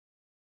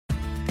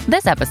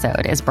This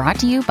episode is brought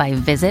to you by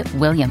Visit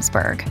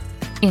Williamsburg.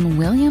 In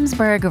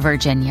Williamsburg,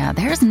 Virginia,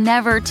 there's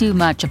never too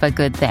much of a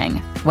good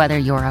thing. Whether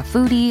you're a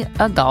foodie,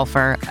 a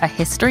golfer, a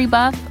history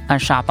buff, a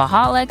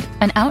shopaholic,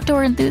 an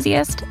outdoor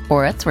enthusiast,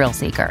 or a thrill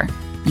seeker,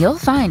 you'll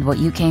find what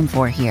you came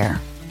for here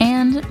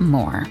and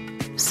more.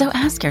 So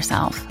ask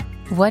yourself,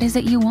 what is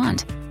it you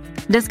want?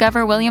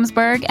 Discover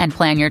Williamsburg and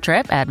plan your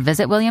trip at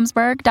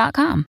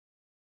visitwilliamsburg.com.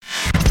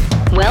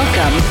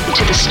 Welcome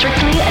to the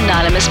Strictly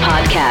Anonymous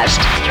Podcast.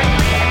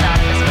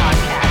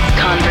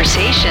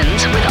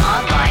 Conversations with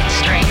online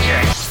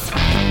strangers.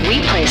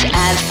 We place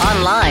ads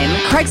online.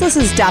 Craigslist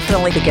is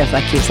definitely the gift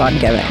that keeps on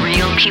giving.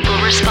 Real people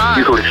respond.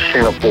 You go to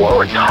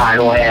Singapore or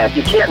Thailand,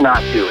 you can't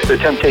not do it. The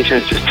temptation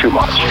is just too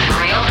much. With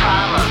real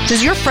problems.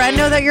 Does your friend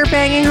know that you're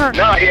banging her?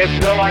 No, he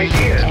has no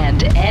idea.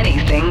 And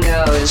anything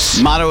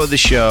goes. Motto of the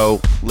show,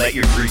 let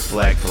your Greek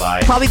flag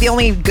fly. Probably the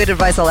only good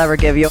advice I'll ever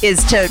give you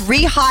is to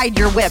re-hide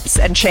your whips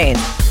and chains.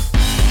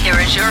 Here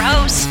is your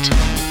host,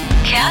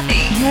 Kathy.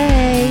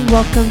 Hey,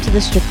 welcome to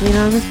the Strictly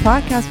Anonymous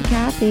Podcast with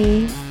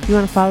Kathy. If you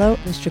want to follow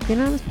the Strictly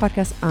Anonymous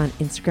Podcast on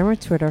Instagram or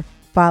Twitter,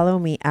 follow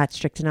me at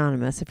Strict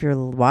Anonymous. If you're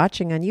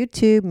watching on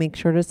YouTube, make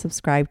sure to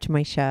subscribe to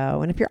my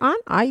show. And if you're on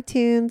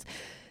iTunes,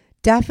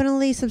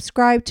 definitely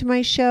subscribe to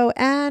my show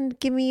and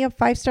give me a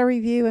 5-star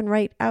review and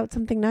write out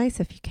something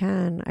nice if you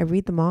can. I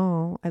read them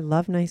all. I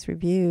love nice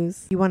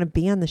reviews. If you want to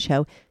be on the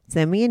show,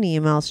 send me an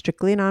email,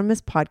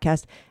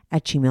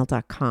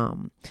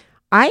 strictlyanonymouspodcast@gmail.com.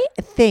 I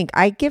think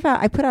I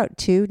put out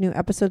 2 new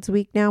episodes a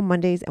week now,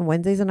 Mondays and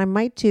Wednesdays, and I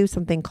might do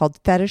something called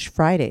Fetish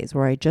Fridays,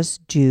 where I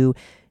just do,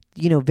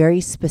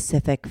 very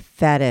specific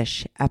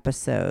fetish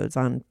episodes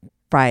on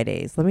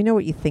Fridays. Let me know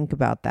what you think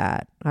about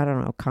that. I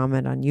don't know,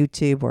 comment on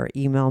YouTube or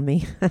email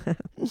me.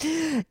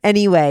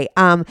 Anyway,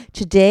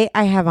 today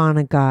I have on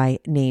a guy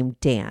named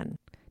Dan.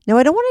 Now,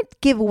 I don't want to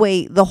give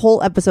away the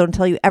whole episode and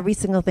tell you every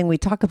single thing we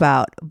talk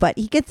about, but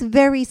he gets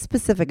very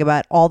specific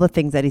about all the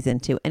things that he's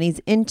into, and he's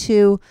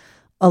into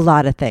a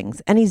lot of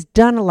things, and he's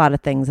done a lot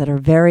of things that are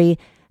very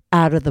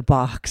out of the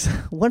box.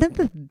 One of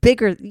the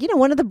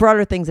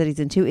broader things that he's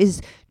into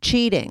is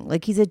cheating.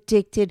 Like, he's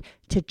addicted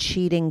to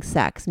cheating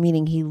sex,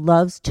 meaning he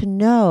loves to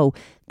know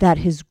that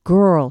his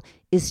girl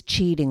is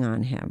cheating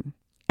on him.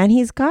 And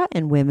he's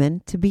gotten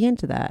women to be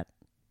into that.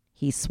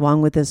 He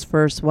swung with his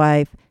first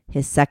wife.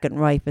 His second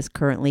wife is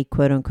currently,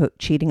 quote unquote,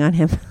 cheating on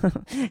him.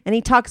 And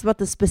he talks about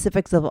the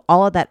specifics of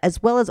all of that,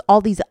 as well as all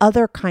these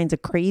other kinds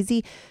of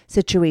crazy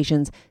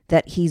situations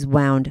that he's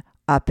wound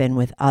up in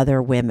with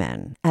other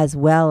women, as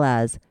well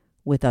as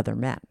with other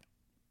men.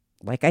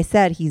 Like I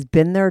said, he's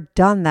been there,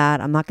 done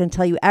that. I'm not going to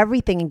tell you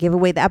everything and give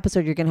away the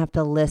episode. You're going to have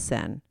to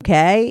listen.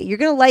 Okay? You're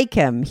going to like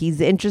him.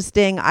 He's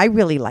interesting. I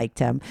really liked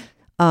him.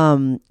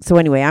 So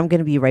anyway, I'm going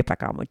to be right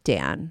back on with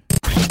Dan.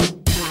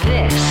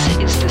 This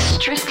is the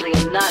Strictly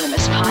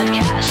Anonymous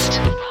Podcast.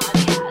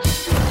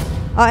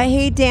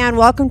 Hey, Dan,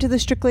 welcome to the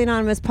Strictly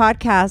Anonymous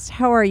Podcast.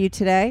 How are you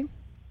today?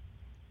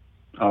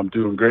 I'm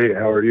doing great.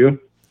 How are you?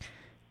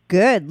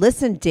 Good.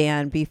 Listen,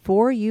 Dan,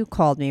 before you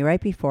called me,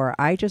 right before,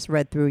 I just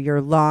read through your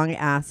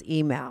long-ass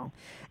email.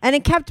 And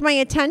it kept my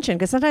attention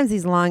because sometimes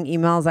these long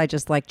emails I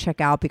just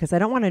check out because I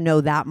don't want to know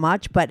that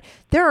much. But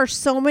there are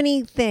so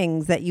many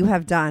things that you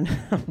have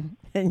done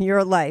in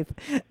your life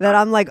that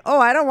I'm like,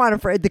 oh, I don't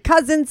want to. The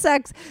cousin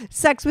sex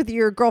with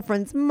your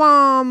girlfriend's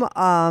mom.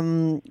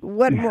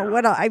 What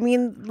else? I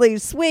mean, like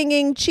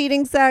swinging,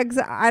 cheating sex.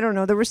 I don't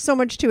know. There was so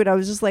much to it. I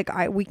was just like,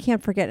 we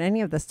can't forget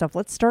any of this stuff.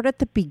 Let's start at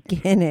the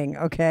beginning,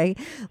 okay?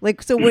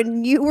 So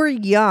when you were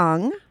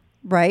young,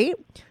 right?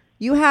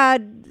 You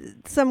had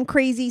some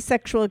crazy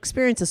sexual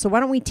experiences. So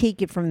why don't we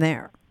take it from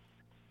there?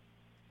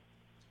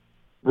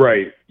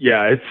 Right.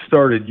 Yeah, it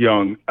started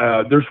young.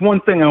 There's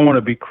one thing I want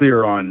to be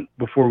clear on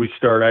before we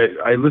start.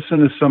 I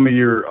listened to some of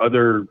your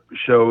other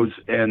shows,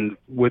 and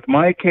with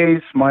my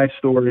case, my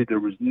story, there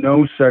was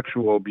no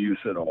sexual abuse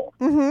at all.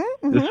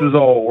 This was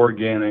all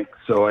organic,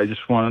 so I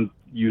just wanted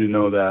you to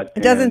know that.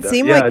 It doesn't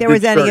seem like there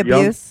was any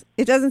abuse.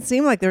 It doesn't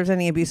seem like there's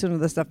any abuse in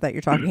the stuff that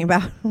you're talking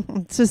about.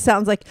 It just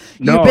sounds like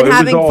you've been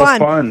having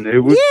fun. It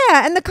was,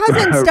 yeah, and the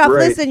cousin stuff,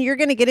 right. Listen, you're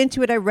going to get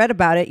into it. I read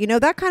about it.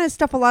 That kind of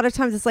stuff, a lot of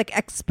times it's like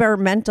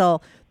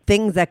experimental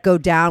things that go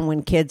down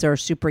when kids are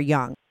super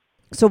young.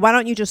 So why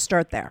don't you just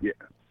start there? Yeah.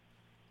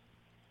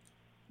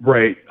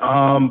 Right.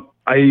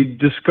 I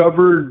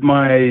discovered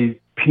my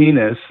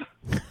penis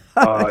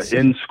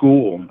in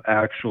school,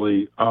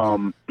 actually.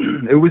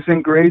 It was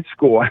in grade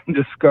school. I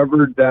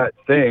discovered that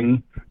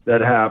thing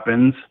that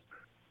happens,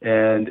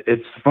 and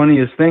it's the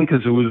funniest thing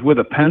because it was with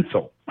a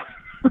pencil.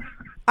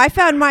 I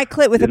found my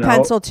clit with a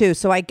pencil too,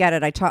 so I get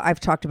it. I've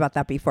talked about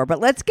that before, but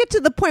let's get to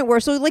the point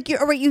where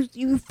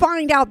you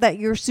find out that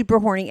you're super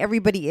horny.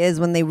 Everybody is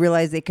when they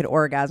realize they could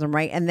orgasm,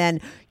 right? And then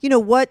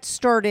what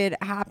started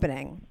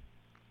happening?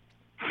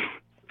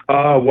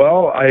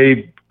 Well,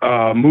 I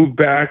moved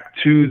back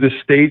to the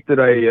state that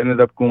I ended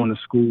up going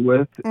to school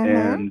with,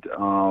 and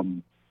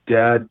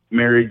Dad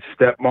married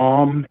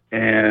stepmom,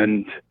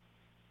 and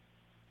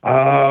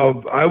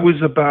I was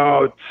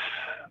about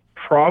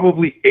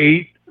probably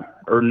 8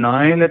 or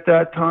 9 at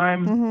that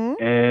time.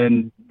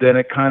 And then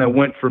it kind of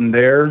went from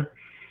there.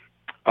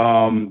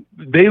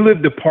 They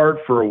lived apart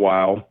for a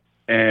while,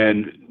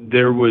 and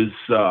there was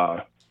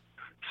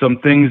some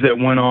things that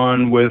went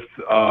on with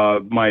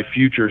my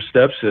future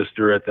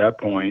stepsister at that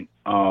point.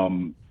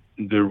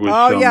 There was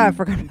I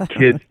forgot about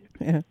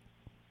that.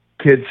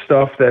 Kid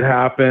stuff that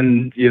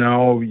happened, the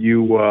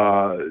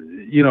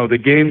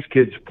games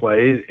kids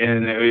play,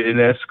 and it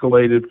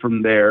escalated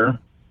from there.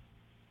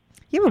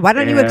 Yeah, but why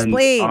don't you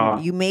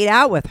explain? You made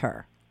out with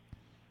her.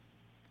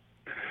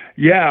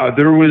 Yeah,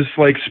 there was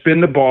like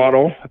Spin the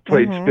Bottle. I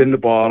played Spin the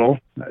Bottle.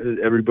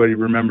 Everybody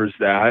remembers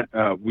that.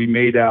 We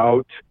made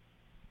out.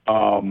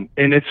 And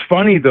it's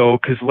funny though,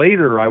 because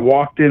later I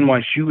walked in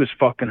while she was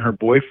fucking her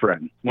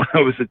boyfriend when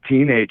I was a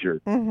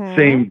teenager.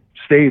 Same,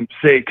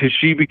 because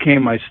she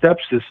became my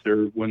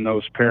stepsister when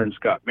those parents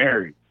got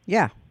married.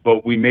 Yeah.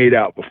 But we made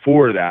out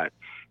before that.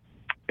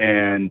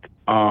 And,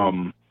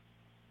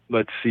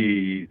 let's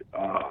see.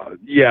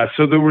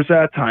 So there was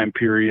that time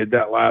period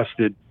that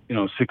lasted,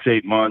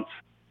 6-8 months.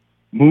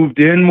 Moved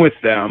in with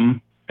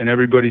them, and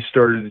everybody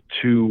started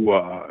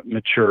to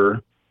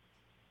mature.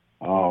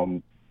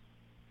 That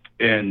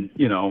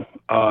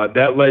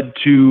led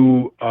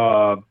to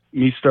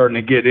me starting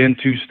to get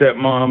into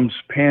stepmom's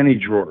panty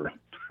drawer.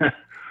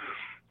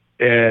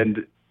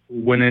 And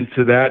went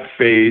into that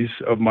phase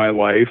of my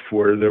life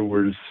where there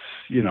was,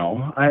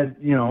 I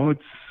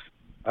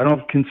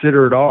don't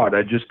consider it odd.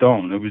 I just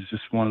don't. It was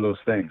just one of those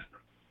things.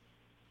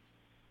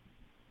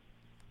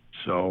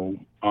 So,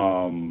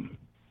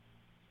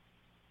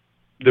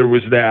 there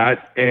was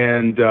that,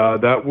 and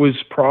that was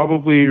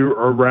probably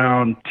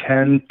around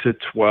 10 to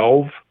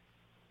 12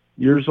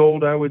 years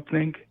old, I would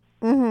think.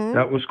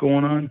 That was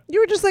going on. You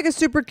were just like a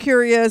super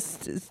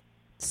curious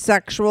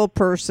sexual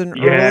person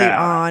early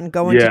on,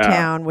 going to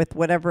town with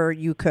whatever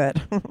you could.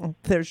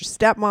 There's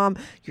your stepmom,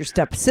 your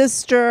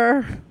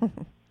stepsister.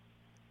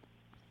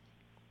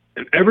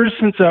 Ever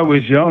since I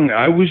was young,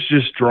 I was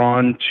just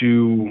drawn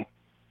to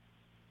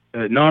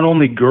not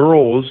only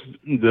girls,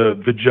 the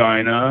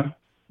vagina,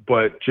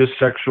 but just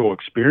sexual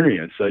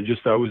experience. I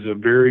was a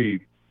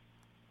very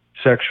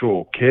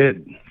sexual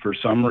kid for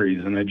some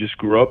reason. I just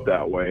grew up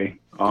that way.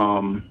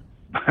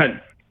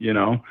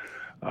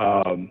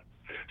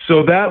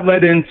 So that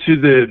led into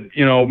the,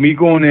 me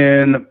going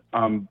in,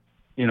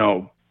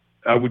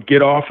 I would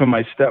get off of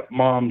my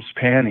stepmom's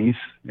panties,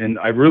 and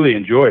I really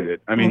enjoyed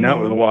it. I mean, that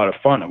was a lot of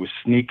fun. It was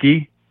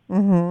sneaky,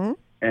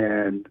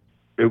 and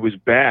it was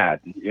bad,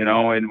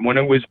 and when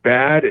it was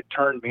bad, it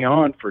turned me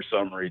on for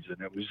some reason.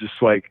 It was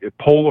just like, it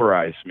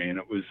polarized me, and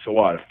it was a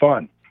lot of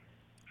fun.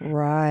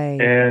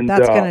 Right. And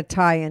that's going to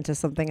tie into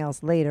something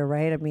else later,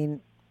 right? I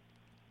mean,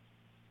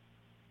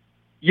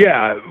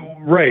 yeah,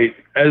 right.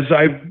 As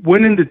I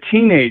went into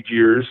teenage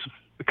years,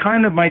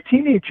 my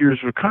teenage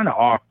years were kind of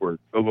awkward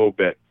a little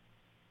bit.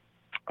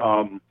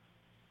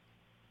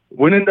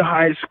 Went into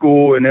high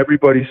school, and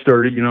everybody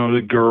started,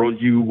 the girl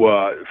you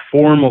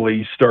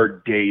formally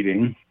start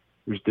dating.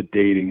 There's the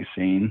dating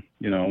scene,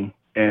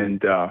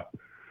 and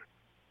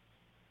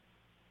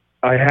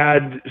I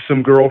had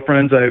some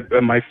girlfriends.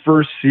 My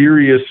first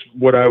serious,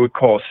 what I would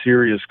call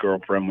serious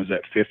girlfriend, was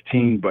at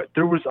 15, but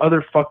there was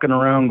other fucking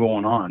around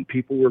going on.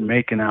 People were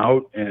making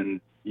out, and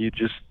you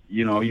just,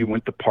 you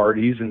went to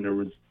parties, and there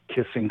was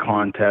kissing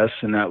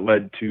contests, and that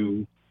led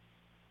to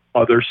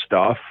other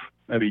stuff.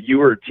 I mean, you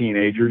were a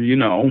teenager,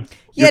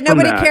 Yeah,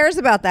 nobody cares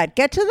about that.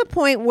 Get to the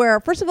point where,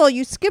 first of all,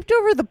 you skipped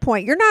over the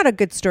point. You're not a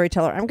good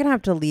storyteller. I'm going to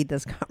have to lead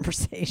this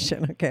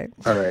conversation, okay?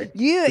 All right.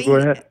 Go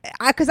ahead.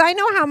 Because I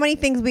know how many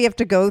things we have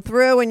to go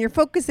through, and you're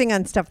focusing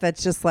on stuff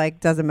that's just like,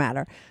 doesn't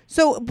matter.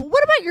 So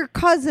what about your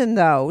cousin,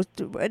 though?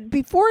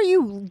 Before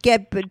you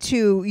get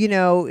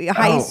to,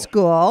 high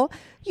school,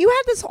 you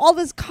had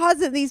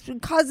these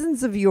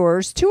cousins of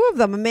yours, 2 of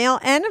them, a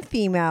male and a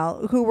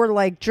female, who were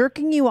like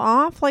jerking you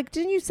off. Like,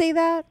 didn't you say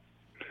that?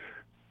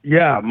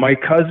 Yeah, my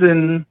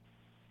cousin,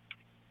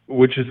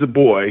 which is a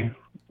boy,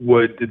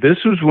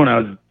 this was when I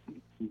was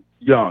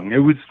young. It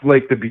was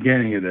like the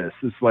beginning of this.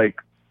 It's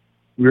like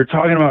we were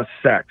talking about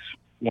sex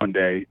one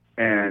day,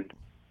 and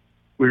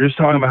we were just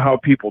talking about how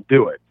people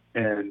do it.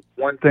 And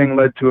one thing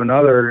led to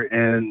another,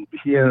 and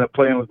he ended up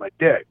playing with my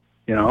dick,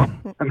 I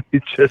mean,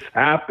 it just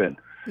happened.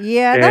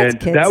 Yeah, that's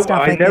kid stuff.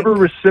 I never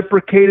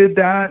reciprocated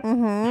that.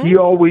 He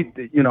always,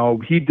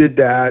 he did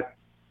that.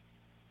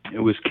 It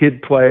was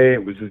kid play.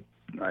 It was a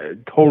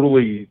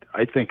totally,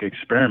 I think,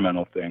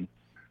 experimental thing.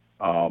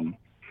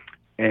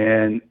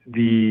 And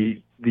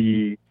the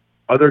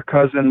other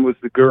cousin was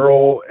the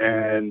girl,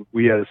 and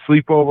we had a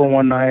sleepover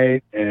one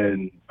night,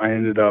 and I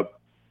ended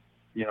up,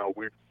 we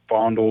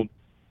fondled,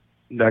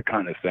 that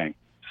kind of thing.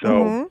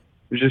 So it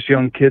was just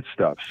young kid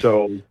stuff.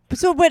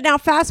 But now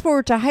fast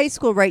forward to high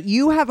school, right?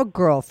 You have a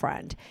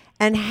girlfriend.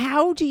 And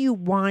how do you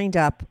wind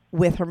up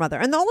with her mother?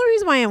 And the only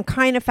reason why I'm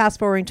kind of fast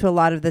forwarding to a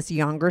lot of this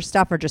younger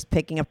stuff, or just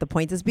picking up the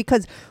points, is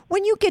because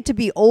when you get to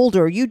be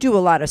older, you do a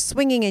lot of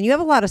swinging, and you have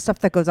a lot of stuff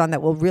that goes on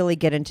that we'll really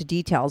get into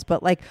details.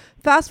 But like,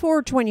 fast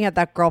forward to when you had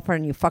that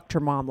girlfriend and you fucked her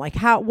mom. Like,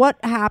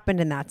 what happened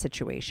in that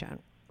situation?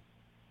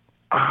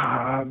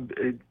 I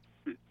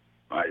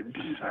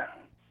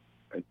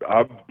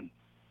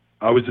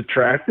was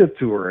attractive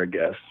to her, I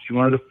guess. She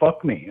wanted to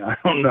fuck me. I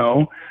don't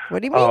know.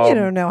 What do you mean you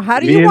don't know? How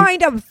do you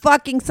wind up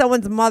fucking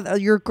someone's mother,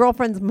 your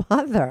girlfriend's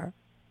mother?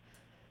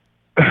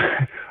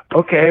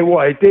 Okay, well,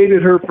 I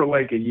dated her for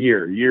like a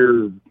year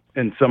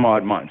and some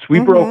odd months. We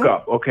broke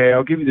up. Okay,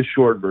 I'll give you the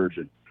short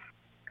version.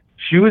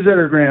 She was at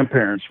her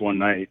grandparents' one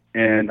night,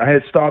 and I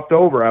had stopped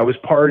over. I was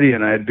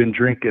partying. I had been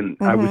drinking.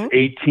 I was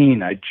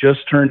 18. I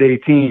just turned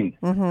 18.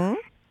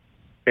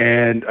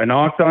 And I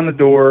knocked on the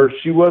door.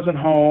 She wasn't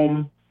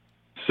home.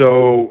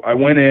 So I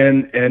went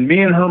in, and me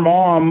and her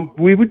mom,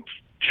 we would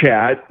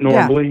chat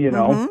normally, you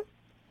know.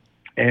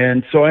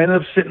 And so I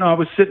ended up I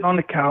was sitting on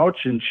the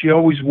couch, and she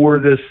always wore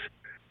this,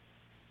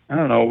 I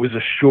don't know, it was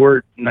a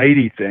short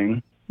nighty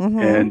thing.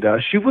 And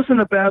she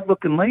wasn't a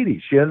bad-looking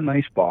lady. She had a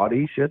nice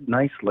body. She had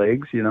nice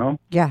legs, you know.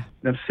 Yeah.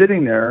 And I'm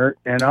sitting there,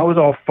 and I was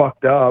all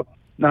fucked up.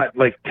 Not,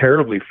 like,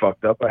 terribly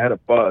fucked up. I had a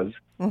buzz.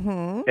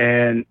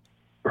 And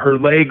her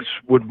legs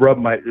would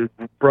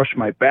brush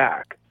my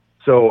back.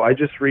 So I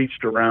just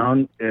reached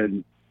around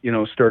and, you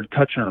know, started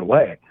touching her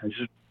leg. I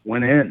just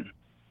went in.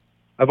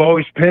 I've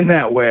always been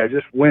that way. I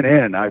just went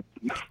in.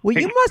 Well,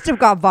 you must have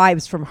got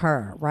vibes from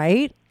her,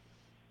 right?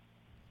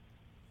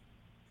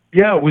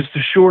 Yeah, it was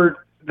the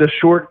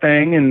short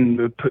thing,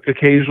 and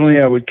occasionally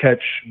I would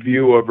catch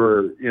view of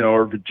her, you know,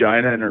 her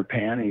vagina and her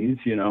panties,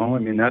 you know. I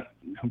mean,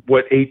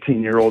 what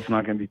 18-year-old's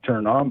not going to be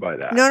turned on by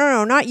that?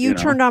 No, not you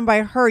turned on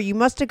by her. You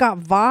must have got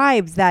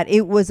vibes that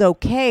it was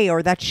okay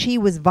or that she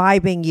was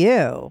vibing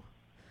you.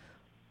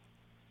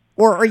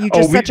 Or are you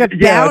just such a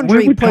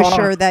boundary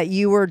pusher that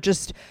you were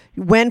just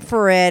went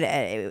for it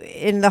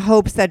in the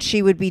hopes that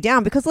she would be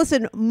down? Because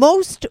listen,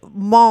 most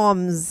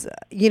moms,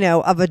 you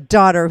know, of a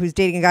daughter who's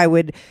dating a guy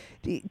would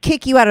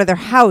kick you out of their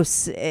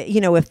house,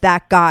 you know, if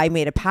that guy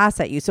made a pass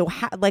at you. So,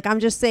 I'm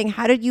just saying,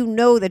 how did you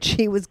know that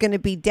she was going to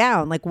be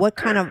down? Like, what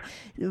kind of,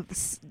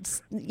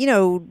 you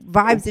know,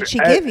 vibes did she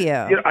give you?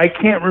 You know, I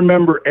can't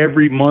remember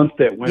every month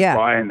that went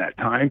by in that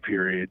time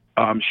period.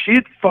 She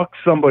had fucked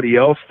somebody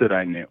else that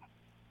I knew.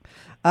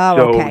 Oh,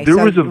 so okay.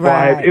 There was a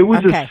vibe. Right. It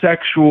was a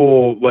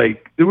sexual,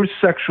 there was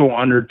sexual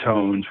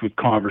undertones with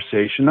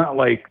conversation, not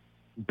like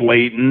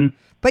blatant.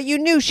 But you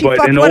knew she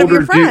fucked one of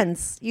your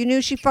friends. You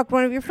knew she fucked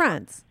one of your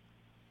friends.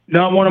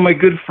 Not one of my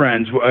good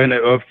friends, and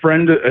a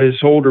friend,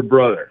 his older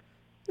brother.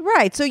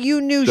 Right. So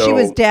you knew she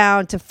was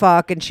down to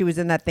fuck and she was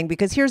in that thing,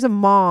 because here's a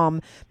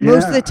mom.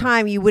 Most of the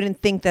time you wouldn't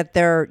think that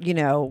they're, you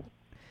know,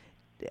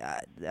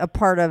 a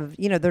part of,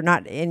 you know, they're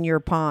not in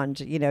your pond,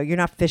 you know, you're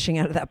not fishing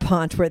out of that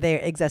pond where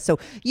they exist. So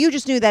you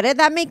just knew that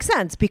that makes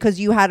sense because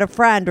you had a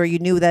friend, or you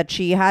knew that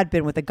she had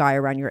been with a guy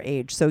around your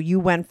age. So you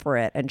went for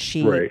it and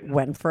she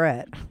went for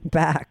it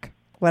back.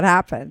 What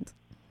happened?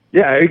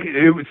 Yeah,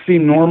 it would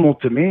seem normal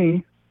to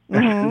me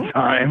at the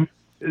time.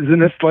 Isn't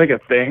this like a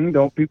thing?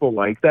 Don't people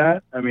like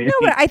that? I mean, no,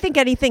 but I think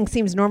anything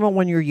seems normal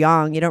when you're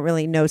young. You don't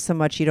really know so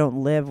much. You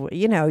don't live.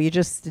 You know, you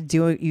just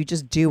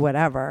do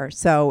whatever.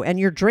 So, and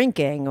you're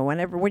drinking.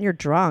 When you're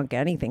drunk,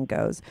 anything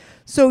goes.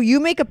 So you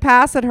make a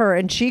pass at her,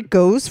 and she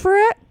goes for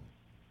it.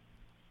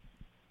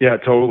 Yeah,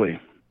 totally.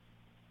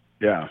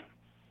 Yeah,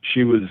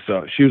 she was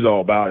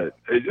all about it.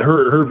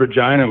 Her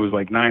vagina was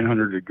like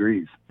 900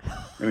 degrees.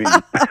 I mean,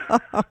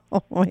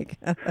 oh my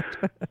God.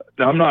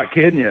 I'm not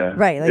kidding you.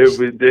 Right. Like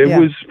it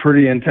was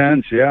pretty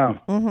intense. Yeah.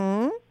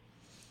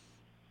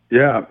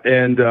 Yeah.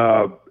 And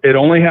it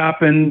only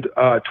happened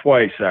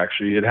twice,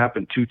 actually. It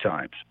happened 2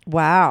 times.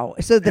 Wow.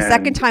 So the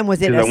second time,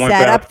 was it a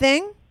setup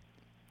thing?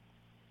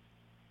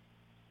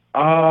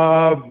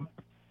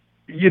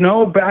 You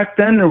know, back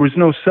then there was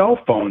no cell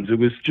phones. It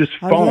was just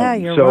phones. Yeah,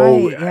 you're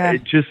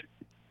right. Yeah.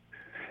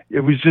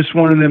 It was just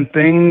one of them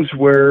things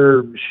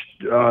where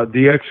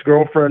the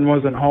ex-girlfriend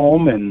wasn't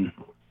home, and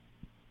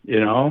you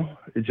know,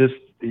 it just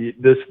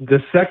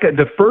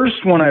the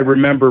first one I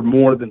remember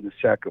more than the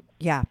second one.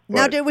 Yeah.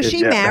 Now, was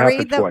she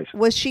married?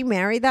 Was she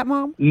married, that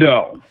mom?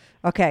 No.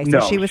 Okay, so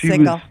she was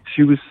single.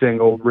 She was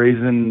single,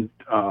 raising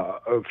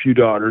a few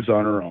daughters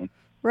on her own.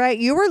 Right.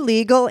 You were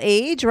legal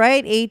age,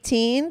 right?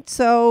 18.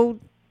 So,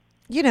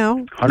 you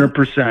know,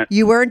 100%.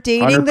 You weren't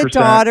dating the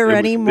daughter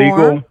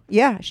anymore. Legal.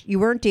 Yeah, you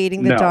weren't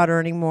dating the daughter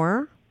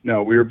anymore.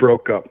 No, we were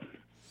broke up.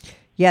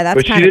 Yeah,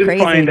 that's kind of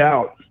crazy. But she did find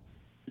out.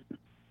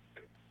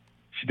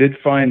 She did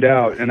find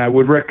out, and I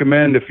would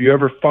recommend, if you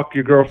ever fuck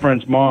your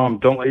girlfriend's mom,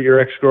 don't let your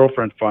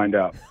ex-girlfriend find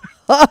out.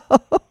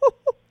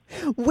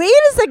 Wait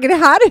a second.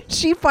 How did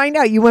she find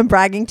out? You went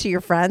bragging to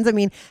your friends? I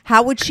mean,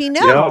 how would she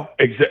know?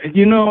 Yeah,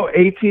 you know,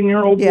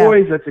 18-year-old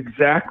boys, that's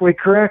exactly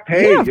correct.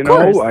 Hey, you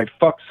know, I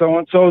fucked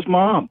so-and-so's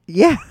mom.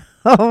 Yeah.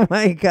 Oh,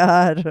 my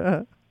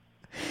God.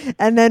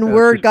 And then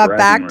word got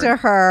back to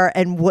her,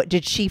 and what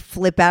did she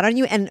flip out on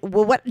you? And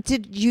do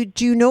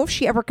you know if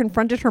she ever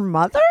confronted her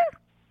mother?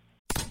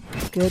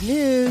 Good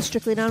news.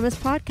 Strictly Anonymous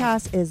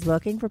Podcast is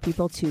looking for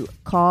people to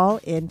call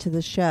into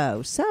the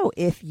show. So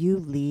if you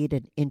lead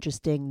an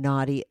interesting,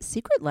 naughty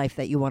secret life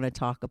that you want to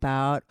talk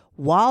about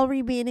while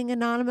remaining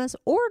anonymous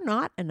or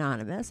not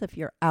anonymous, if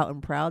you're out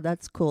and proud,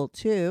 that's cool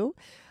too.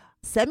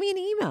 send me an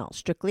email,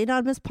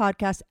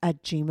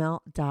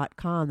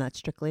 strictlyanonymouspodcast@gmail.com.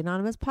 That's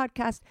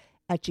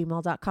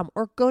strictlyanonymouspodcast@gmail.com.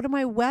 Or go to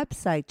my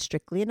website,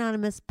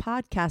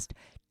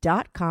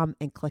 strictlyanonymouspodcast.com,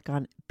 and click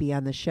on Be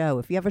on the Show.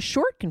 If you have a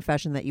short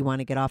confession that you want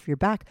to get off your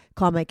back,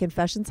 call my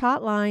confessions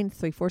hotline,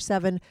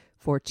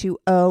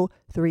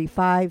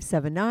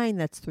 347-420-3579.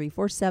 That's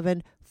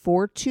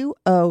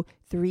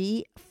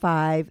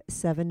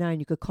 347-420-3579.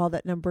 You could call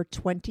that number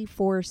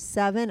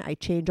 24/7. I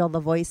change all the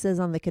voices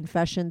on the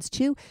confessions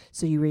too,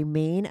 so you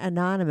remain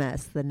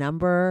anonymous. The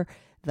number,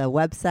 the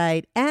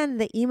website, and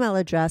the email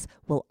address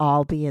will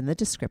all be in the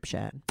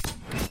description.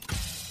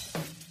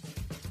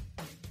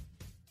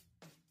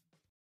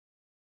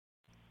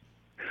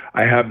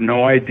 I have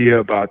no idea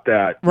about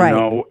that, Right. you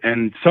know,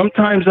 and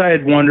sometimes I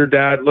had wondered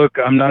that. Look,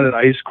 I'm not an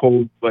ice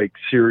cold, like,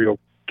 serial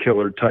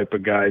killer type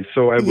of guy,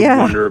 so I would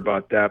wonder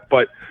about that.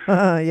 But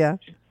Yeah.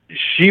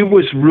 she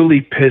was really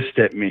pissed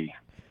at me,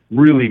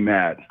 really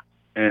mad.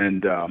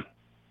 And what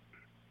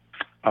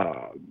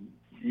are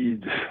you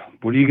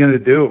going to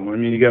do? I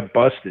mean, you got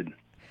busted.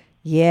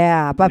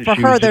 Yeah, but for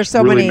She her, was there's just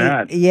so really many.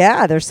 mad.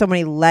 Yeah, there's so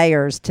many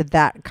layers to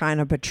that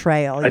kind of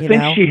betrayal. I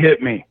think she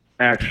hit me,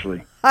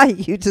 actually.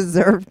 You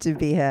deserve to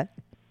be hit.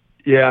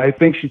 Yeah, I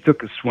think she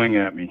took a swing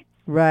at me.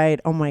 Right.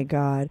 Oh my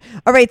God.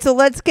 All right. So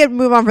let's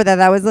move on for that.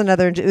 That was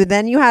another.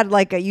 Then you had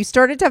you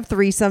started to have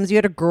threesomes. You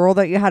had a girl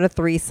that you had a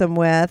threesome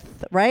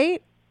with,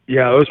 right?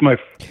 Yeah, it was my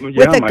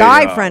With a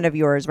guy friend of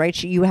yours,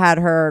 right? You had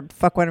her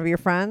fuck one of your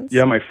friends.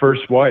 Yeah, my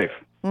first wife.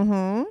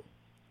 Mm-hmm.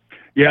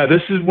 Yeah,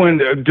 this is when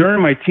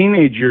during my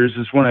teenage years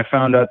is when I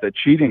found out that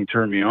cheating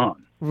turned me on.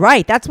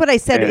 Right. That's what I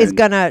said is And-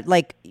 gonna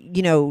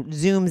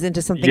zooms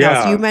into something Yeah.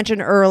 else. You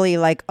mentioned early,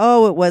 it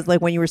was like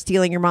when you were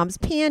stealing your mom's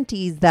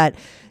panties, that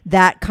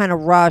kind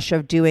of rush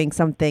of doing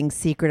something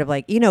secretive,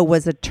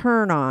 was a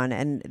turn on.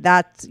 And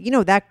that's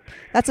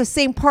the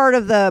same part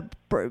of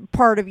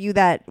part of you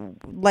that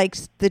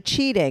likes the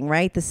cheating,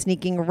 right? The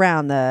sneaking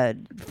around, the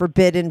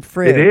forbidden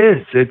fruit. It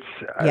is. It's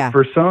Yeah.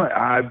 for some.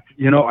 I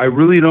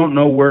really don't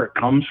know where it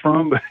comes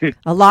from, but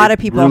A lot of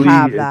people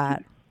have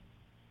that.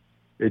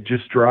 It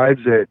just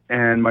drives it.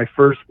 And my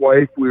first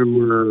wife, we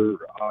were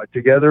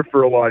together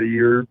for a lot of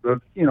years, a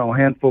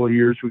handful of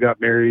years. We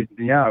got married.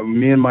 Yeah,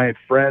 me and my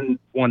friend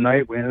one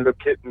night, we ended up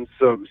getting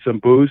some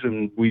booze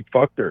and we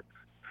fucked her.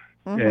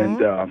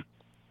 Mm-hmm. And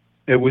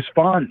it was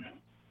fun.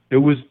 It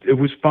was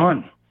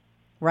fun.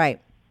 Right.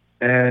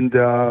 And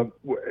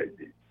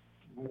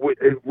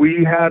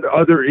we had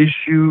other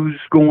issues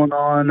going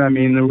on. I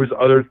mean, there was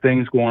other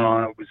things going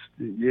on.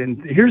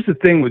 And here's the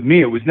thing with me: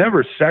 it was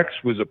never sex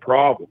was a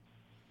problem.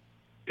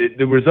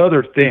 There was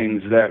other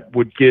things that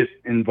would get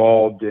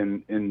involved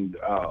in.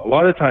 A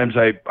lot of times,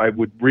 I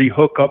would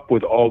re-hook up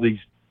with all these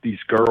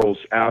girls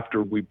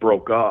after we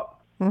broke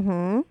up,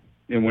 Mm-hmm.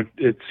 and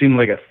it seemed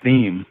like a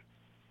theme,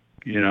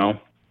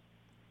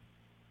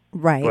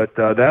 Right. But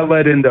that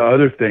led into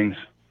other things.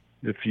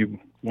 If you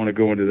want to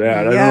go into that,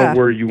 I don't know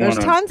where you want to.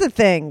 There's tons of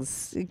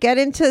things. Get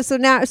into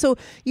so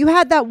you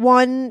had that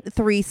one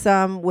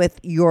threesome with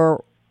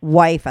your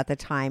wife at the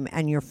time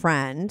and your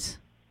friend,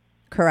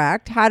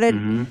 correct? How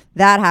did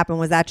that happen?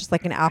 Was that just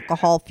like an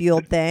alcohol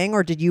fueled thing,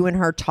 or did you and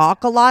her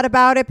talk a lot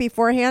about it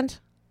beforehand?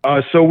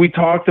 So we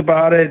talked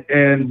about it,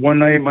 and one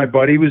night my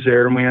buddy was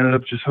there, and we ended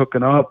up just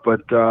hooking up.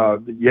 But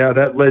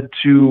that led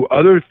to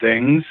other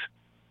things.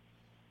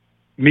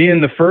 Me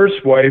and the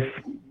first wife,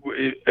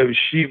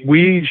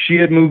 she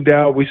had moved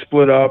out. We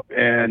split up,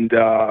 and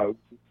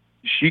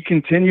she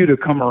continued to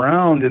come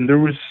around, and there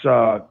was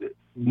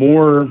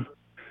more.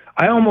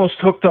 I almost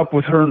hooked up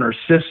with her and her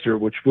sister,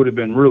 which would have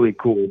been really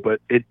cool,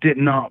 but it did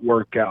not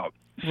work out.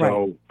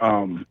 So,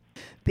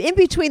 in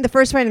between the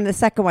first wife and the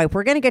second wife,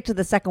 we're going to get to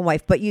the second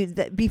wife, but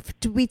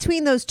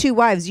between those two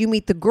wives, you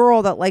meet the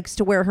girl that likes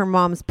to wear her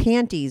mom's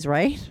panties,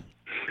 right?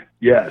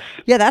 Yes.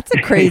 Yeah, that's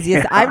the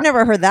craziest. Yeah. I've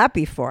never heard that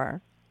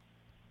before.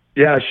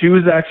 Yeah, she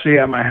was actually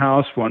at my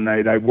house one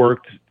night. I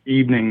worked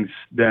evenings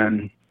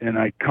then, and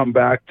I come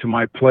back to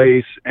my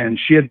place, and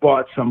she had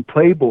bought some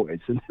Playboys,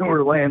 and they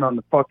were laying on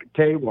the fucking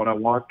table, and I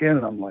walk in,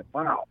 and I'm like,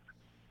 wow,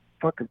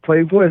 fucking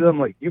Playboys? I'm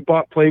like, you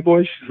bought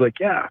Playboys? She's like,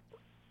 yeah.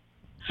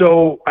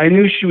 So I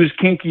knew she was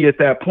kinky at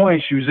that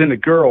point. She was into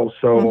girls,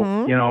 so,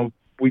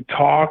 we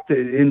talked,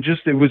 and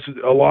it was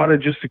a lot of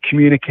just the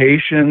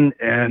communication,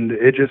 and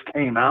it just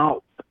came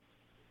out.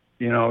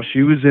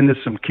 She was into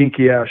some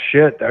kinky ass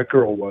shit. That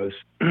girl was.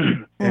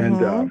 And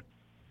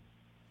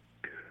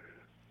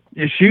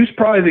she was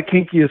probably the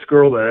kinkiest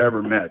girl that I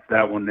ever met,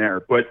 that one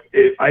there. But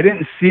I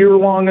didn't see her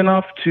long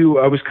enough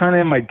I was kind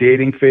of in my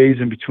dating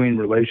phase in between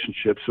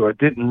relationships, so I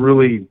didn't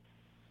really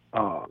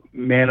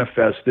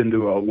manifest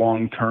into a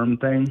long-term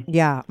thing.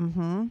 Yeah.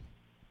 Mm-hmm.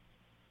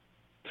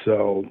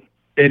 So,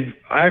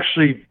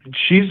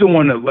 she's the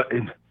one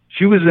that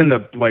she was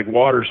into like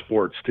water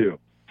sports too.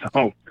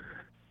 So,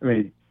 I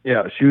mean,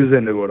 yeah, she was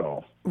into it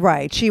all.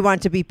 Right. She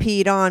wanted to be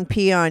pee on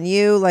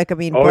you.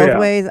 Both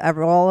ways,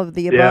 all of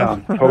the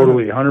above. Yeah,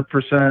 totally.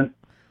 100%.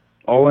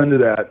 All into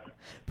that.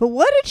 But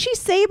what did she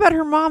say about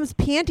her mom's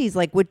panties?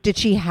 Like, did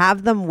she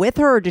have them with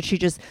her, or did she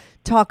just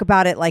talk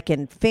about it like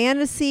in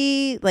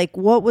fantasy? Like,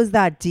 what was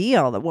that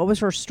deal? What was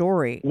her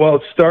story? Well,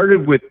 it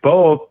started with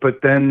both,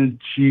 but then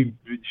she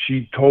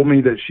told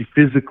me that she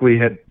physically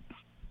had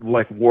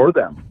like wore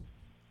them.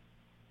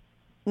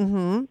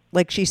 Mm-hmm.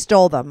 Like she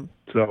stole them.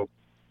 So,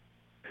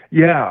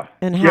 yeah,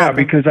 And yeah, had them.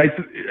 because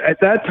at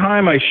that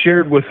time I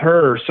shared with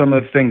her some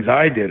of the things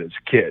I did as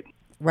a kid,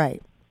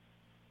 Right.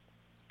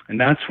 and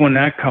that's when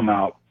that come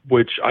out,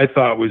 which I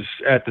thought was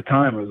at the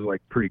time was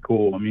like pretty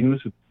cool. I mean,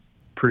 it was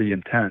pretty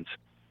intense.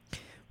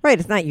 Right.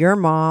 It's not your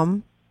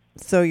mom.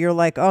 So you're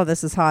like, oh,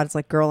 this is hot. It's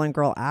like girl and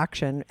girl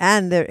action.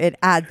 And it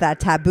adds that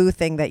taboo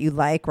thing that you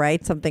like,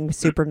 right? Something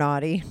super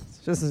naughty.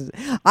 It's just,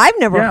 I've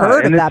never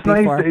heard of and that it's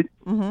before.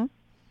 Nice,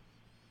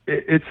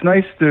 it's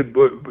nice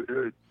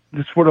to.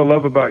 That's what I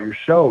love about your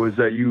show is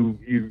that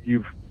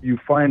you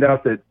find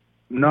out that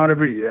not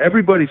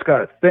everybody's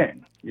got a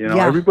thing. You know,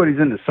 Yeah. everybody's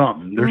into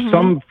something. There's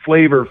some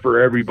flavor for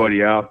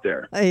everybody out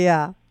there.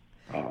 Yeah.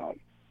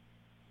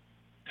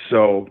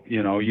 So,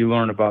 you know, you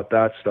learn about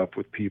that stuff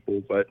with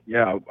people. But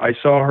yeah, I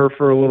saw her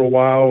for a little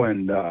while,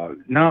 and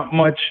not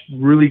much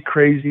really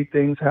crazy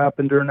things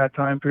happened during that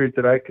time period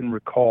that I can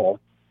recall.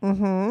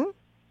 Mm-hmm.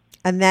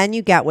 And then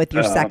you get with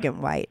your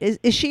second wife.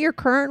 Is she your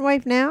current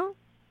wife now?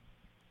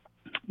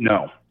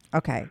 No,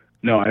 Okay.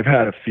 no, I've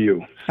had a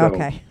few. So,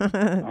 Okay.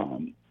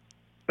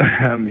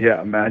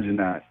 yeah, imagine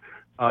that.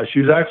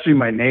 She was actually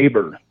my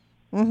neighbor,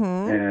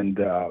 and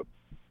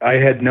I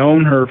had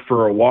known her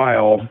for a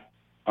while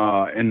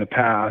in the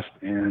past,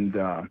 and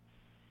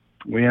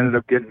we ended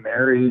up getting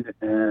married,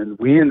 and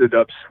we ended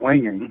up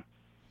swinging,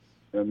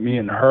 me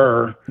and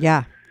her,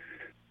 Yeah.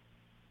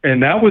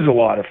 and that was a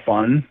lot of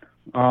fun.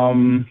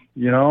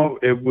 You know,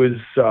 it was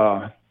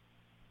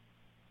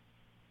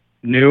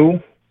new.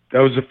 That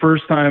was the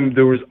first time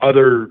there was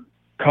other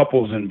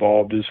couples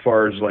involved as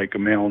far as like a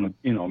male and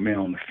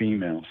a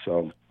female.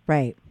 So,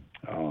 Right.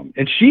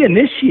 and she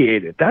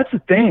initiated. That's the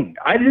thing.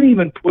 I didn't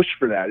even push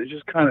for that. It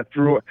just kind of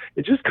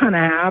it just kind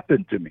of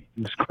happened to me.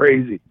 It was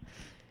crazy.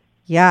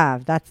 Yeah,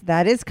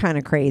 that is kind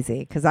of crazy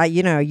because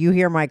you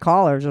hear my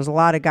callers. There's a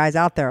lot of guys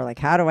out there like,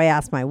 how do I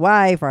ask my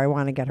wife, or I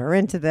want to get her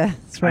into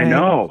this? Right? I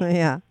know.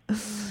 Yeah.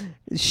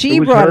 She It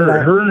was brought her, it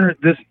up. her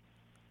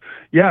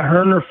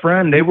and her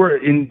friend. They were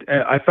in.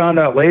 I found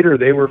out later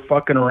they were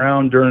fucking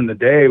around during the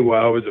day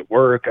while I was at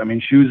work. I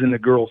mean, she was into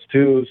girls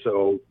too,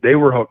 so they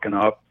were hooking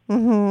up.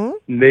 Mm-hmm.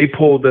 And they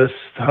pulled us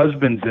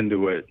husbands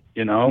into it,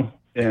 you know,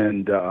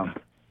 and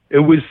it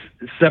was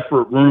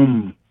separate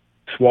room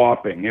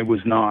swapping. It was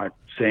not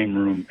same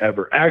room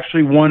ever.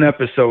 Actually, one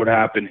episode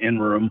happened in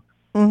room.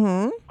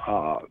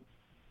 Mm-hmm.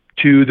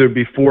 Two, there'd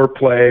be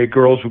foreplay.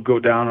 Girls would go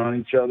down on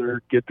each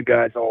other, get the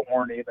guys all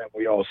horny, and then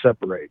we all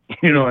separate.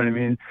 You know what I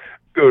mean?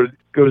 Go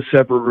to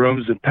separate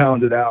rooms and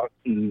pound it out,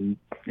 and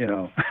you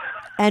know.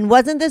 And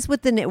wasn't this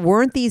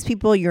weren't these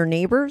people your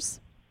neighbors?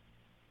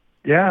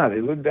 Yeah,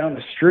 they lived down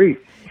the street.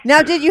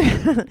 Now, did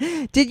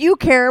you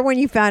care when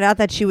you found out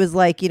that she was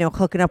like,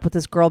 hooking up with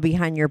this girl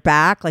behind your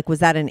back? Like, was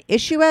that an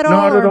issue at all?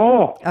 Not at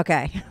all.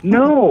 Okay.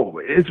 No,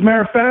 as a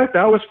matter of fact,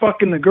 I was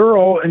fucking the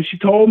girl, and she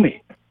told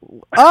me.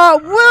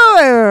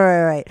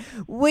 Oh, wait.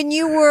 When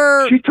you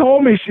were... She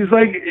told me, she's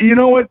like, you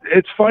know what?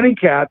 It's funny,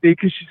 Kathy,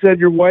 because she said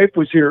your wife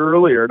was here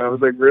earlier. And I was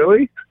like,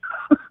 really?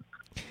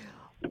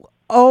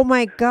 Oh,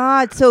 my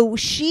God. So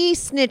she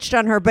snitched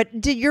on her.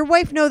 But did your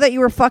wife know that you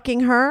were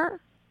fucking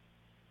her?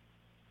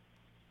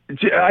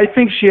 I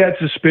think she had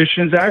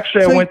suspicions.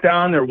 Actually, So I went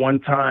down there one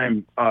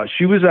time.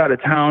 She was out of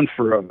town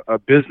for a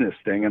business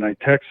thing, and I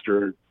texted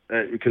her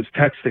because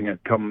texting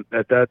had come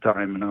at that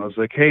time. And I was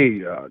like, hey,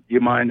 do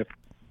you mind if,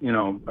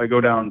 I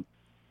go down,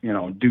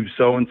 do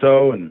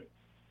so-and-so? And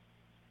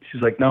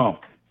she's like, no,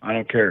 I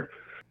don't care.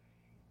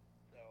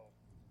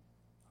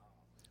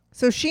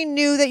 So she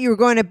knew that you were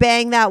going to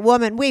bang that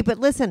woman. Wait, but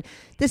listen,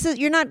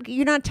 you're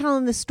not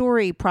telling the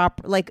story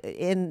proper,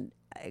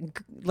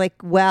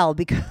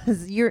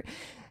 because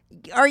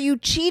are you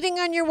cheating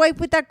on your wife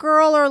with that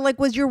girl, or like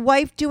was your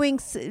wife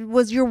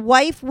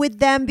with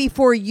them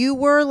before you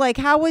were? Like,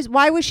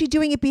 why was she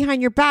doing it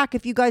behind your back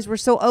if you guys were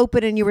so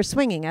open and you were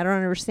swinging? I don't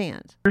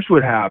understand. Here's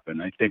what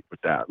happened, I think, with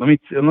that. Let me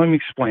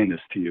explain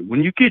this to you.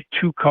 When you get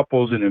two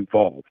couples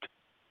involved,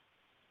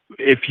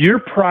 if you're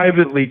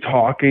privately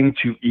talking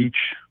to each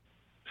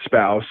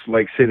spouse,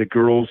 like say the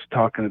girl's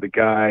talking to the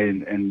guy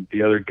and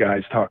the other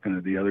guy's talking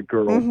to the other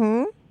girl,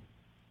 Mm-hmm.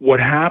 what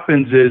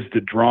happens is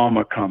the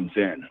drama comes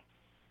in.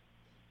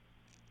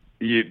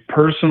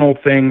 Personal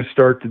things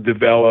start to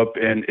develop,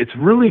 and it's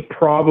really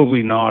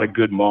probably not a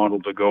good model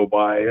to go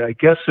by. I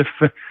guess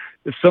if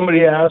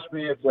somebody asked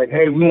me, it's like,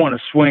 hey, we want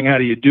to swing, how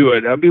do you do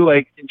it? I'd be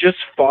like, just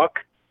fuck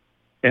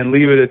and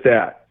leave it at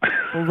that.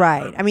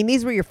 Right. I mean,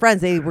 these were your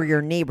friends. They were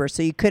your neighbors,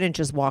 so you couldn't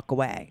just walk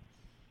away.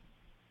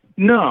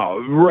 No,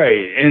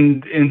 right.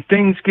 And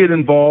things get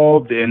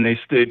involved, and they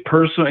stay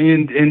personal.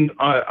 And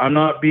I'm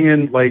not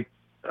being like,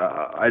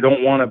 I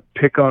don't want to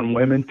pick on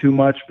women too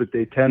much, but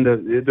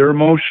they're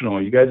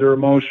emotional. You guys are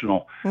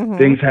emotional. Mm-hmm.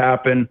 Things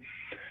happen.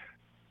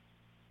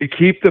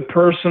 keep the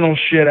personal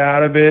shit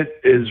out of it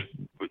is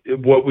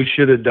what we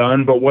should have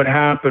done. But what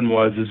happened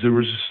was there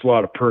was just a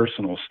lot of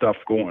personal stuff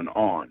going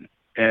on,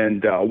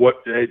 and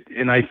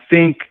I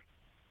think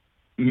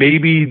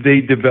maybe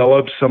they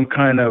developed some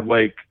kind of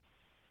like,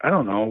 I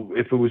don't know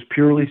if it was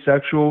purely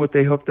sexual what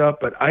they hooked up,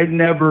 but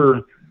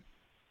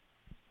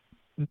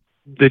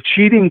the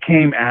cheating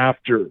came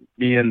after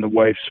me and the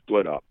wife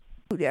split up.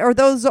 Are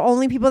those the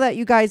only people that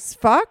you guys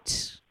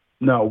fucked?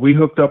 No, we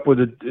hooked up with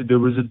there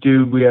was a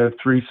dude. We had a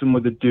threesome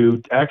with a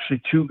dude.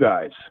 Actually, two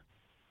guys.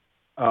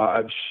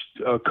 A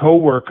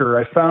coworker.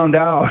 I found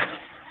out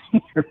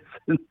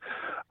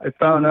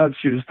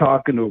she was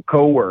talking to a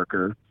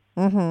coworker.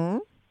 Mm-hmm.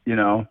 You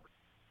know,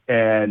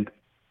 and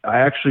I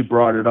actually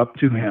brought it up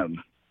to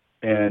him,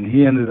 and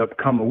he ended up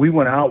coming. We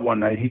went out one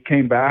night. He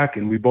came back,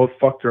 and we both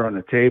fucked her on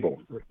the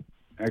table.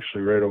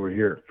 Actually, right over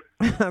here.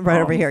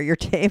 Over here, your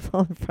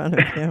table in front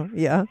of you.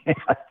 Yeah.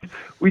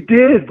 We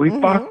did. We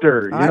fucked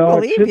her. You know,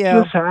 believe shit you.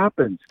 just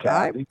happens,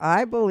 Kathy.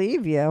 I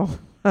believe you.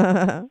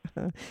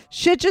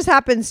 Shit just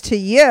happens to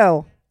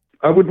you.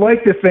 I would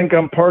like to think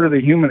I'm part of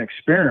the human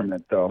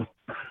experiment, though.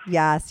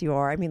 Yes, you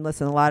are. I mean,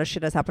 listen, a lot of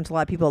shit has happened to a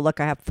lot of people. Look,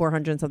 I have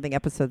 400 and something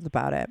episodes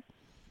about it.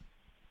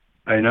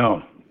 I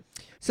know.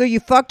 So you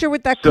fucked her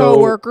with that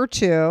coworker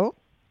too.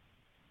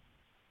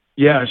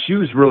 Yeah, she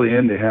was really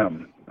into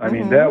him. I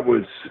mean, that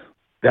was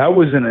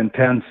an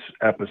intense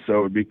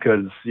episode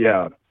because,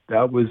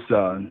 that was,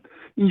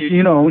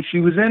 you know,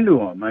 she was into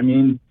him. I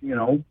mean, you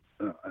know,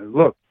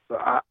 look,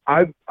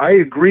 I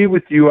agree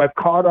with you. I've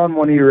caught on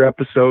one of your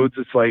episodes.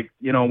 It's like,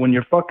 you know, when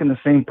you're fucking the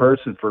same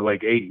person for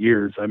like 8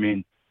 years, I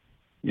mean,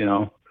 you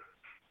know,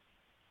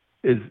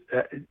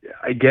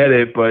 I get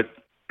it, but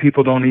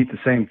people don't eat the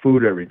same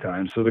food every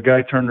time. So the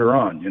guy turned her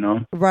on, you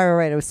know?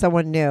 Right. It was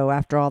someone new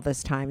after all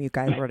this time you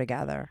guys were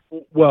together.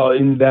 Well,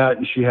 in that,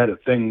 and she had a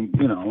thing,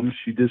 you know,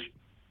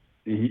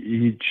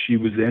 she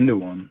was into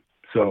him.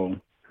 So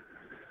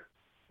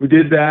we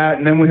did that.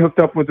 And then we hooked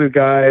up with a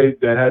guy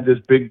that had this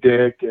big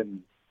dick, and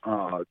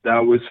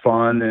that was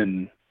fun.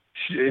 And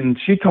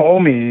she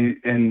told me,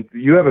 and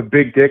you have a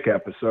big dick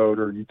episode,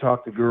 or you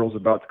talk to girls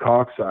about the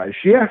cock size.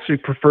 She actually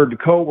preferred the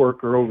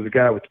coworker over the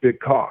guy with the big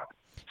cock.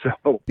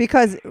 So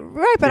because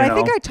but I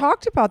think I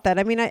talked about that.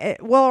 I mean,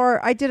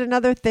 I did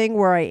another thing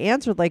where I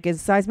answered like,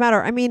 is size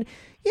matter? I mean,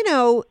 you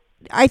know,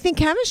 I think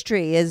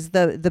chemistry is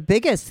the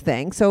biggest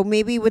thing. So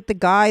maybe with the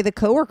guy, the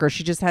coworker,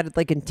 she just had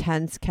like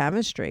intense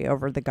chemistry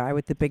over the guy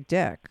with the big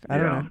dick. I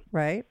don't know,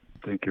 right?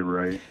 I think you're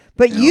right.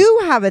 But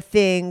you have a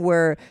thing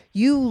where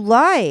you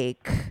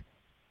like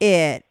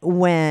it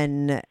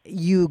when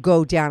you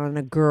go down on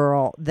a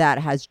girl that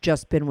has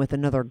just been with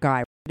another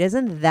guy.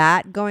 Isn't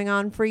that going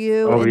on for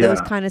you in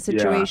those kind of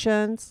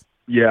situations?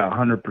 Yeah,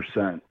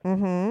 100%.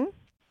 Mm-hmm.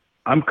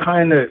 I'm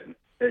kind of,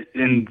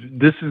 and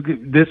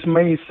this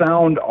may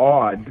sound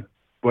odd,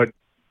 but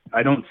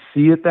I don't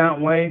see it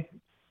that way.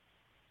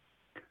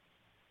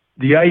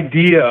 The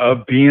idea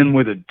of being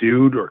with a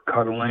dude or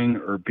cuddling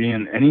or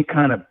being any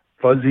kind of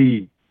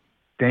fuzzy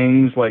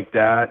things like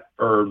that,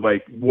 or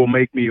like, will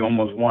make me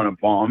almost want to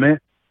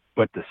vomit.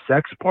 But the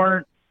sex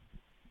part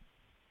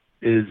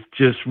is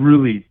just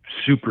really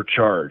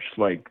supercharged.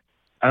 Like,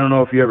 I don't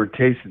know if you ever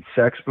tasted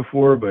sex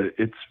before, but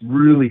it's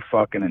really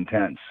fucking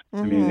intense.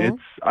 I mean,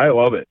 I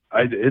love it.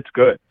 It's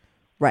good.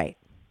 Right.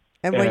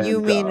 And when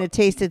you mean it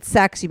tasted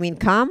sex, you mean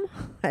cum?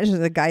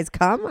 The guys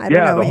cum? I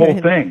don't know. The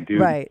whole thing,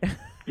 dude. Right.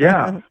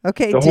 Yeah.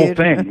 Okay, the dude. whole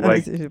thing.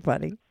 Like, this is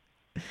funny.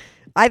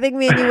 I think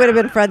me and you would have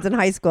been friends in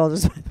high school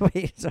just by the way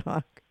you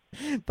talk.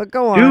 But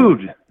go on.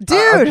 Dude.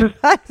 Dude.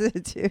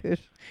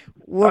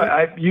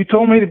 You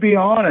told me to be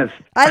honest.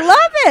 I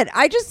love it.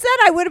 I just said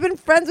I would have been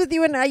friends with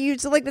you, and I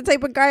used to like the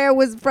type of guy I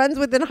was friends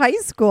with in high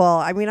school.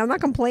 I mean, I'm not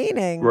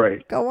complaining.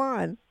 Right. Go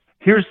on.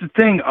 Here's the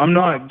thing. I'm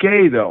not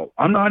gay, though.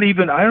 I don't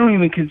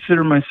even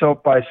consider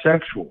myself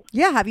bisexual.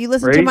 Yeah. Have you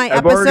listened to my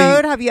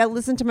episode? Have you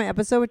listened to my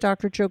episode with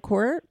Dr. Joe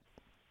Court?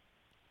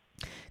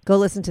 Go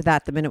listen to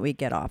that the minute we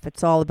get off.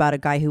 It's all about a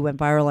guy who went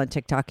viral on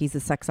TikTok. He's a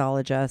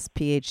sexologist,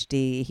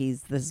 PhD.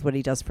 This is what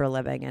he does for a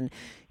living. And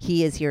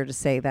he is here to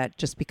say that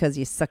just because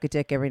you suck a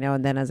dick every now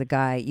and then as a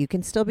guy, you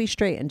can still be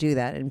straight and do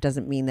that. And it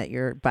doesn't mean that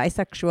you're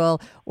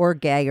bisexual or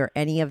gay or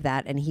any of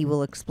that. And he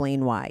will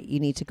explain why. You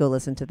need to go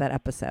listen to that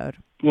episode.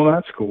 Well,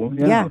 that's cool.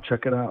 Yeah. I'll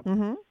check it out.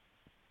 Mm-hmm.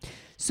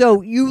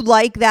 So you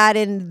like that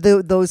in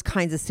those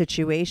kinds of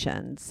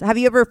situations. Have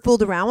you ever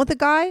fooled around with a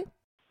guy?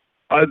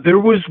 There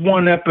was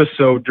one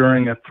episode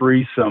during a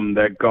threesome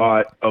that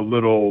got a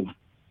little,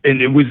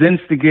 and it was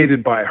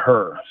instigated by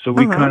her. So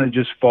we kind of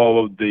just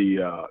followed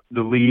the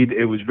lead.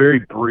 It was very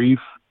brief.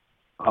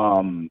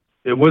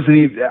 It wasn't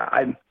even.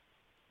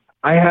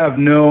 I have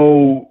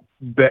no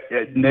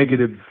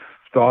negative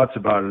thoughts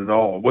about it at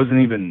all. It wasn't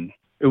even.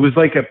 It was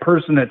like a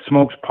person that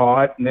smokes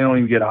pot and they don't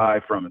even get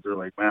high from it. They're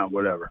like, man,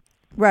 whatever.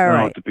 Right. I don't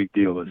know what the big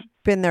deal is.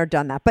 Been there,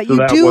 done that. But so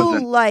you do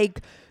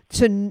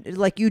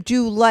you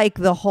do like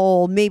the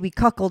whole maybe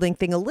cuckolding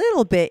thing a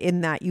little bit, in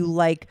that you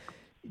like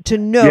to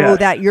know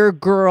that your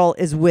girl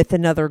is with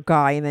another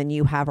guy and then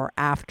you have her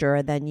after,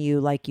 and then you,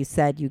 like you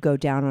said, you go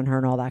down on her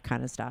and all that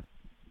kind of stuff.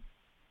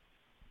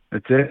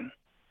 That's it.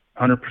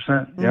 100%.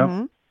 Mm-hmm.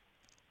 Yep.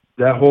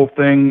 That whole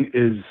thing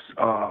is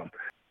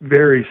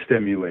very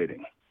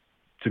stimulating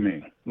to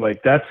me.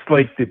 Like, that's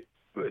like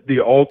the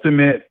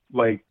ultimate,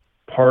 like,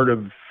 part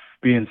of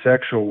being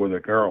sexual with a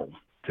girl.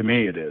 To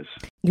me, it is.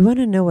 You want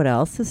to know what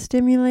else is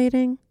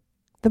stimulating?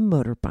 The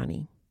Motor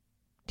Bunny.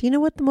 Do you know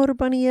what the Motor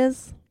Bunny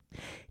is?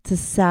 It's a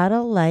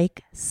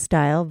saddle-like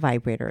style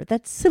vibrator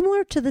that's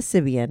similar to the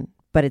Sybian,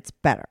 but it's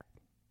better.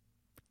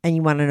 And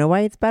you want to know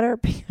why it's better?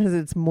 Because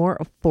it's more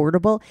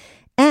affordable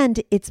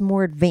and it's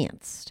more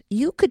advanced.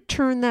 You could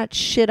turn that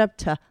shit up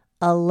to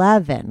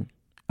 11,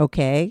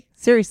 okay?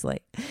 Seriously.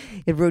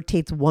 It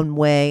rotates one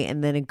way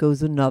and then it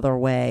goes another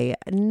way.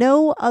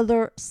 No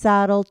other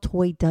saddle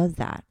toy does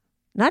that.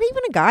 Not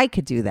even a guy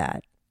could do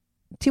that.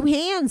 2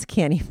 hands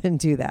can't even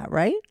do that,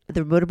 right?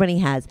 The Motor Bunny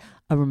has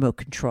a remote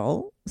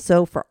control.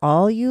 So for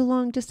all you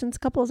long distance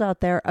couples out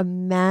there,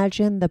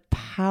 imagine the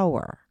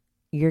power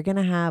you're going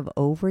to have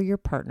over your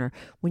partner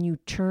when you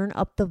turn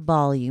up the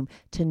volume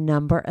to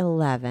number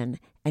 11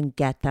 and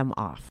get them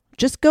off.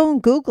 Just go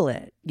and Google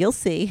it. You'll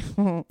see.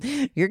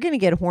 You're going to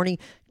get horny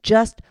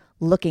just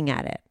looking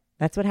at it.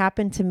 That's what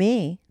happened to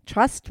me.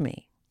 Trust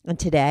me. And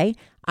today,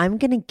 I'm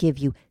going to give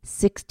you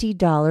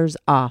 $60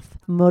 off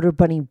Motor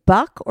Bunny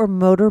Buck or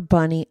Motor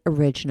Bunny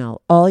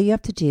Original. All you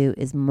have to do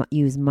is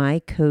use my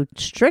code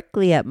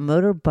STRICTLY at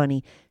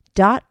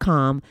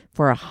motorbunny.com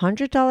for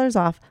 $100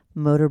 off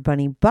Motor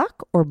Bunny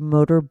Buck or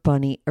Motor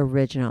Bunny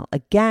Original.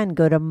 Again,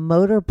 go to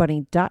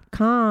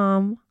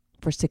motorbunny.com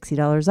for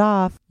 $60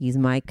 off. Use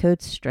my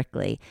code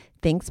STRICTLY.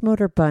 Thanks,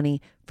 Motor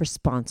Bunny, for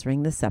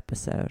sponsoring this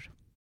episode.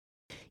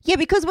 Yeah,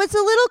 because what's a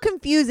little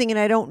confusing, and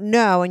I don't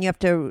know, and you have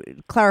to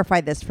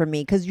clarify this for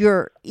me, because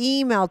your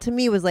email to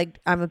me was like,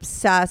 I'm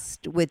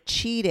obsessed with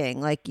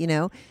cheating. Like, you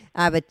know,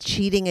 I have a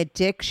cheating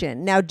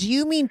addiction. Now, do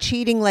you mean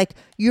cheating like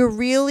you're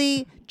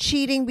really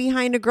cheating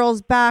behind a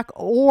girl's back?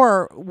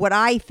 Or what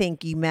I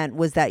think you meant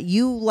was that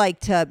you like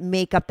to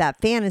make up that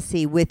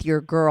fantasy with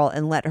your girl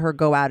and let her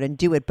go out and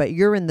do it, but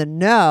you're in the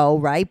know,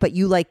 right? But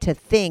you like to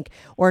think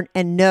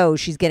and know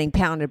she's getting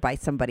pounded by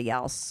somebody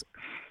else.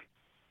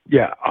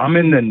 Yeah, I'm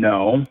in the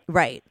know,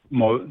 right?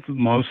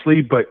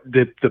 Mostly, but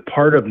the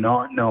part of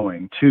not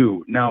knowing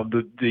too. Now,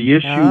 the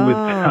issue with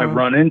I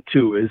run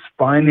into is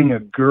finding a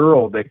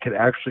girl that could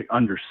actually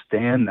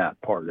understand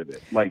that part of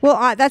it. Like,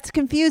 well, that's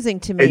confusing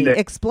to me.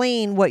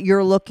 Explain what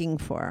you're looking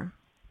for.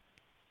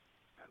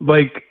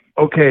 Like,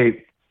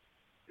 okay,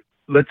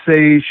 let's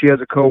say she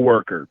has a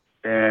coworker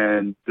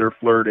and they're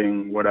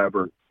flirting,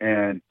 whatever,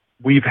 and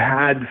we've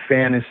had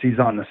fantasies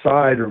on the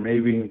side or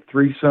maybe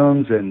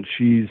threesomes and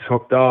she's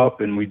hooked up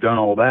and we've done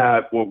all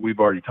that, what we've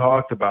already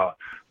talked about.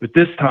 But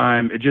this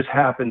time it just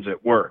happens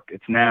at work.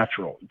 It's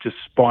natural, just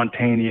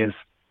spontaneous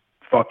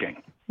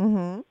fucking.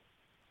 Mm-hmm.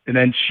 And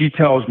then she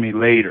tells me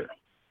later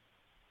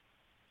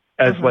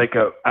as like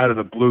a out of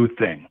the blue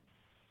thing.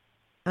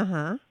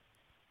 Uh-huh.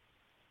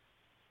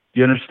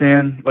 You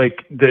understand?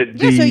 Like but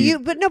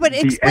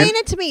explain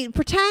it to me.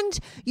 Pretend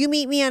you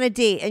meet me on a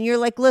date and you're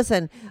like,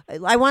 listen,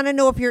 I want to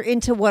know if you're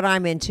into what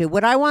I'm into.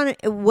 What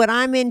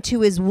I'm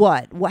into is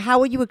what? How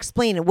would you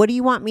explain it? What do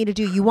you want me to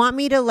do? You want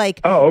me to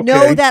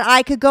know that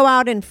I could go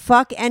out and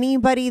fuck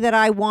anybody that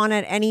I want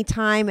at any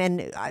time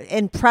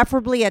and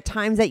preferably at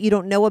times that you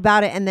don't know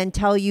about it and then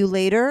tell you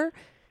later?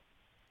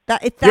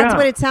 That's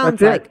what it sounds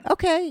like.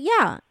 Okay,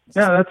 yeah.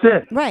 Yeah, that's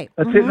it. Right.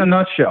 That's it in a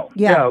nutshell.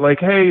 Yeah. Like,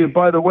 hey,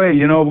 by the way,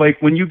 you know,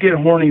 like when you get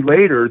horny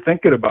later,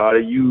 thinking about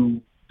it, you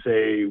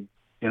say, you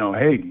know,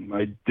 hey,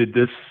 I did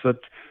this,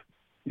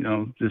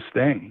 this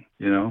thing,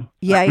 you know.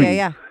 Yeah,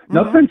 yeah. Mm-hmm.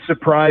 Nothing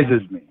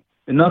surprises me.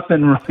 And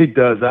nothing really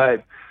does. I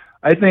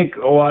think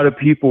a lot of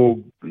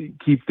people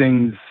keep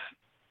things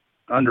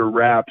under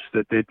wraps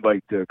that they'd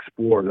like to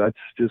explore. That's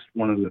just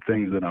one of the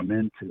things that I'm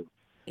into.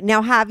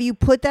 Now, have you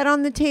put that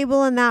on the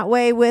table in that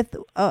way with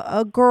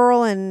a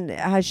girl, and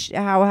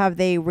how have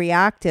they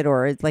reacted?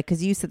 Or it's like,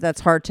 because you said that's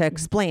hard to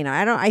explain.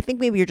 I think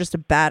maybe you're just a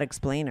bad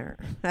explainer.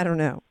 I don't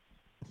know.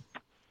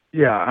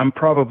 Yeah, I'm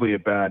probably a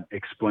bad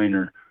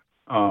explainer.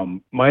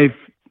 My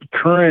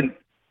current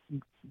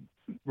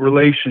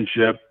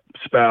relationship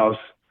spouse,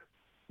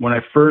 when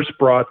I first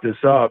brought this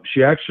up,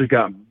 she actually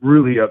got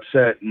really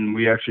upset and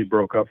we actually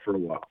broke up for a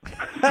while.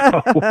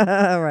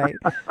 Right.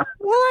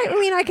 Well,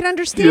 I can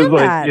understand she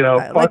was that.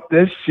 Like, fuck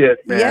this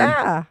shit, man.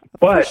 Yeah.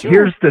 But sure.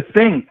 Here's the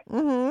thing.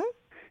 Mm-hmm.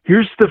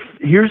 Here's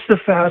the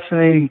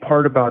fascinating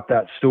part about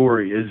that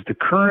story is the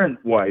current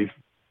wife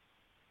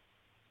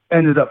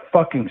ended up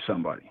fucking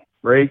somebody,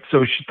 right?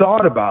 So she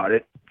thought about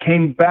it,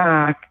 came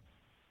back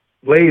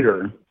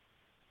later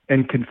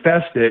and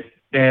confessed it.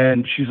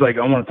 And she's like,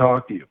 I want to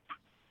talk to you.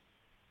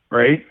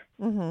 Right.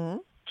 Mm-hmm.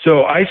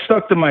 So I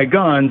stuck to my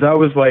guns. I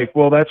was like,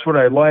 well, that's what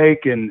I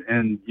like.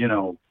 And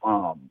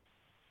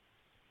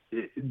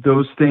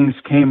those things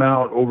came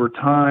out over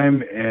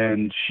time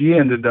and she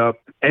ended up,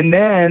 and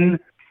then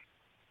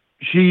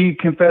she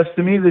confessed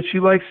to me that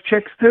she likes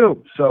chicks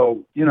too.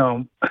 So, you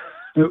know,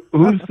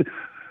 who's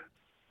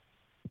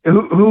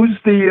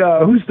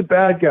the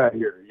bad guy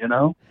here, you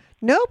know?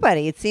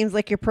 Nobody. It seems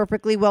like you're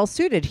perfectly well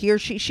suited. He or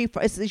she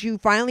you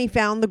finally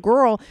found the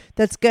girl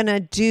that's going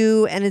to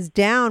do and is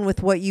down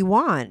with what you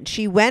want.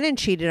 She went and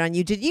cheated on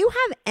you. Did you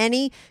have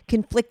any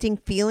conflicting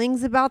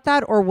feelings about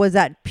that? Or was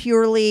that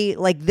purely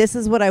like, this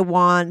is what I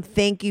want.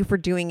 Thank you for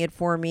doing it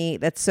for me.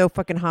 That's so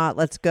fucking hot.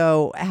 Let's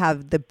go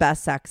have the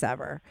best sex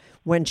ever,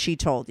 when she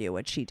told you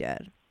what she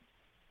did?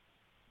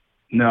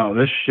 No,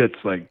 this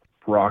shit's like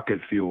rocket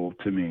fuel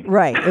to me.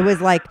 Right. It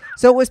was like,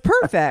 so it was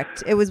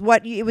perfect. It was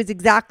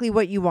exactly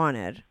what you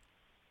wanted.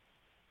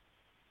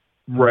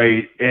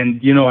 Right. And,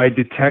 I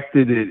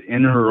detected it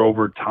in her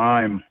over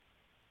time,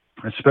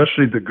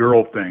 especially the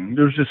girl thing.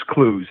 There's just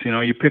clues,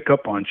 you pick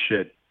up on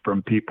shit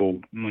from people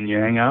when you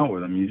hang out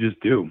with them. You just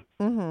do.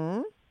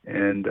 Mm-hmm.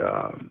 And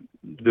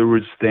there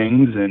was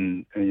things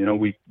and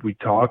we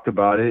talked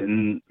about it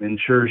and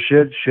sure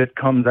shit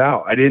comes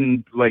out. I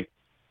didn't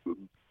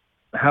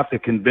have to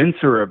convince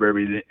her of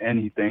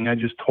anything. I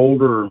just told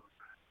her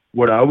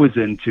what I was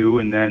into,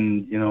 and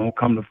then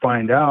come to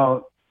find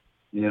out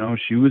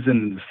she was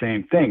into the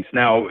same things.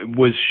 Now,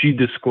 was she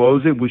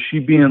disclose it? Was she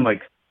being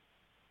like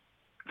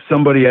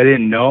somebody I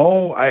didn't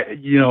know?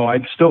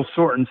 I'm still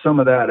sorting some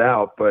of that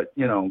out, but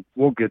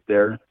we'll get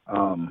there.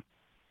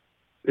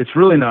 It's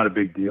really not a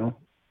big deal.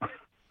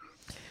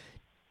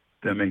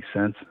 That makes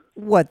sense.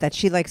 What, that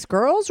she likes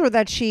girls, or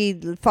that she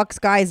fucks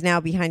guys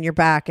now behind your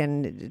back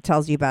and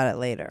tells you about it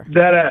later?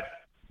 That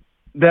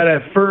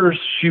at first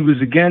she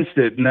was against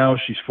it, now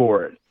she's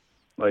for it.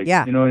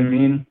 Yeah. You know what I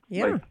mean?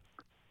 Yeah.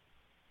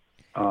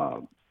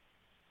 Well,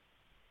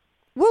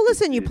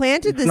 listen, you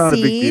planted the not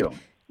seed. A big deal.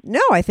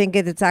 No, I think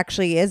it's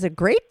actually is a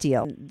great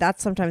deal.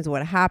 That's sometimes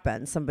what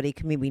happens. Somebody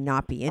can maybe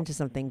not be into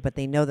something, but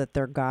they know that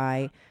their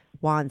guy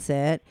wants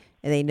it,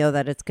 and they know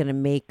that it's going to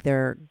make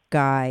their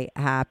guy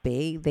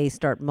happy. They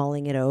start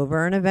mulling it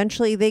over, and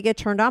eventually they get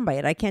turned on by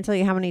it. I can't tell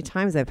you how many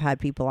times I've had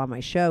people on my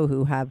show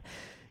who have,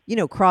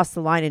 crossed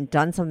the line and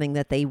done something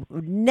that they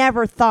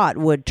never thought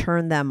would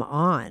turn them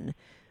on.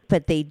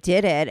 But they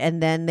did it,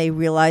 and then they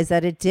realized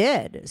that it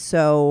did.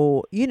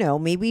 So,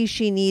 maybe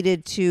she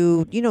needed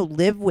to,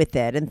 live with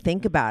it and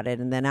think about it.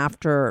 And then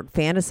after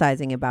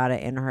fantasizing about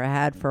it in her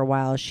head for a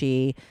while,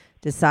 she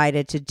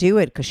decided to do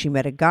it because she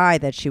met a guy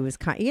that she was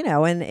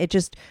and it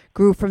just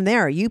grew from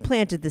there. You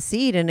planted the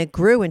seed and it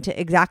grew into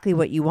exactly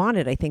what you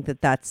wanted. I think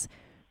that's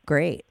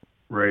great.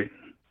 Right.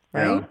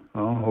 Right? Yeah.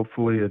 Well,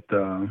 hopefully it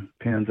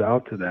pans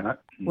out to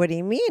that. What do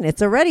you mean?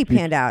 It's already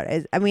panned out.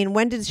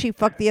 When did she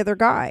fuck the other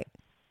guy?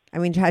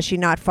 Has she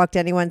not fucked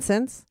anyone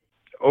since?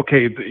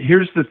 Okay, but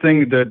here's the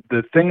thing.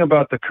 The thing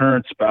about the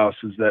current spouse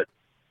is that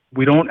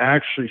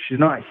she's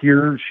not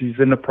here. She's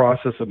in the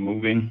process of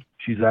moving.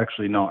 She's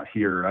actually not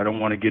here. I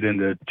don't want to get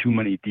into too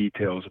many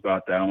details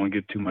about that. I don't want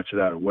to give too much of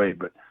that away.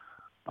 But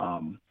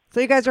so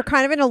you guys are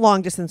kind of in a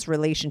long distance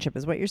relationship,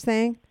 is what you're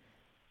saying?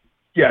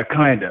 Yeah,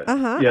 kind of.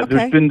 Yeah, okay.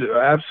 There's been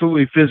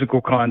absolutely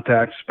physical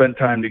contact, spent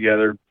time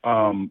together,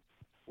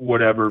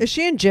 whatever. Is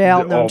she in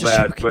jail? No, all I'm just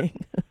that, joking.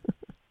 But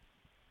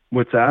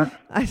what's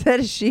that? I said,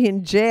 is she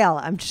in jail?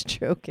 I'm just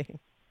joking.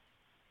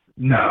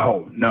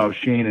 No,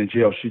 she ain't in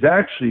jail. She's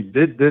actually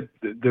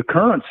the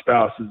current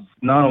spouse is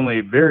not only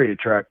a very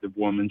attractive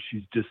woman,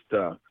 she's just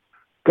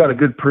got a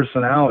good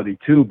personality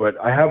too. But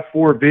I have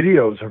 4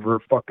 videos of her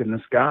fucking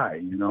this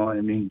guy.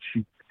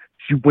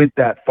 She went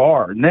that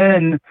far, and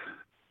then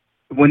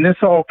when this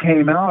all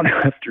came out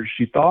after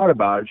she thought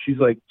about it, she's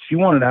like, she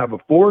wanted to have a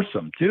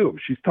foursome too.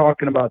 She's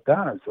talking about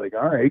that. It's like,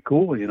 all right,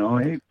 cool.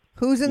 Hey.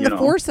 Who's in the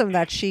foursome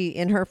that she,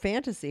 in her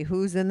fantasy,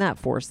 who's in that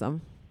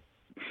foursome?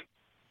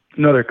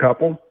 Another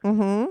couple.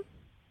 Mm-hmm.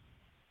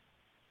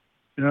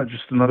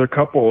 Just another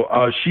couple.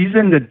 She's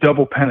into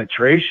double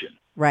penetration.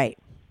 Right.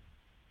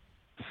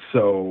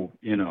 So,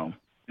 and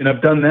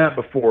I've done that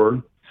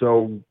before.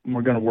 So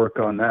we're going to work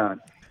on that.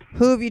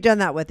 Who have you done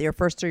that with? Your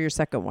first or your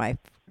second wife?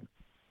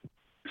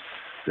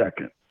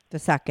 Second. The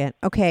second.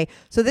 Okay.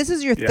 So this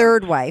is your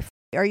third wife.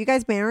 Are you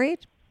guys married?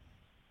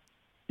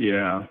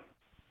 Yeah.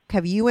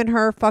 Have you and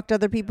her fucked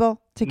other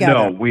people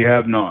together? No, we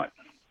have not.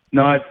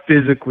 Not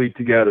physically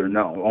together,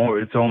 no.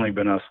 It's only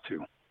been us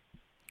 2.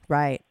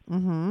 Right.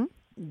 Mm-hmm.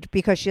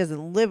 Because she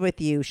doesn't live with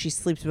you, she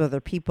sleeps with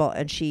other people,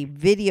 and she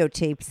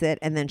videotapes it,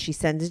 and then she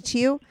sends it to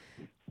you.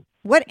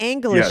 What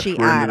angle is she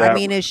at?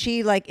 Is she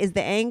is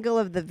the angle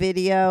of the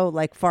video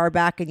far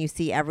back and you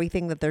see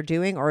everything that they're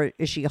doing, or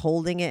is she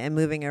holding it and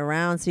moving it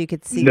around so you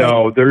could see?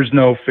 No, there's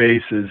no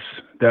faces.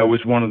 That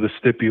was one of the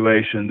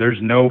stipulations.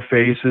 There's no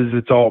faces.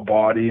 It's all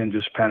body and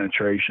just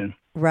penetration.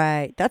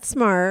 Right. That's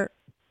smart.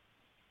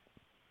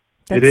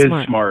 It is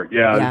smart.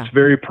 Yeah. It's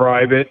very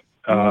private.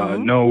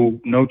 Mm-hmm.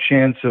 No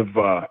chance of,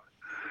 that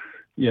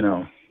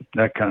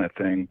kind of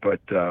thing. But,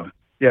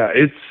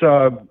 it's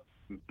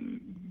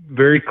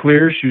very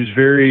clear. She was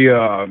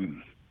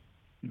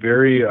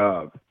very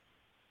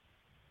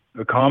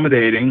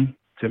accommodating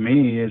to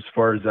me as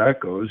far as that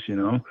goes,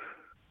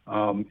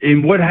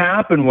 And what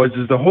happened was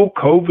the whole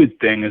COVID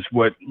thing is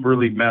what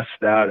really messed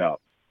that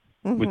up.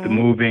 with the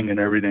moving and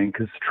everything,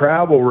 because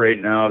travel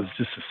right now is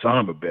just a son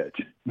of a bitch.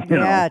 You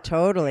Yeah, know?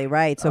 totally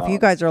right. So if you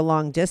guys are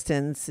long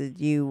distance,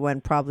 you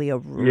went probably a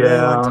really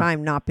long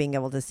time not being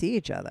able to see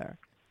each other.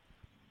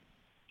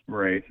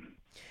 Right.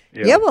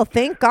 Yeah, well,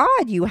 thank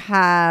God you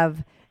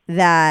have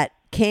that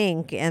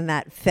kink and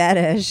that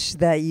fetish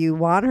that you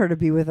want her to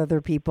be with other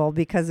people,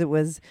 because it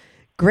was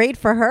great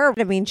for her.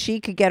 I mean, she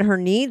could get her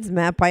needs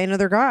met by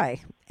another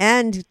guy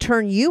and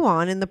turn you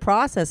on in the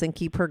process and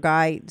keep her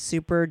guy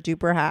super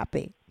duper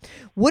happy.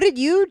 What did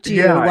you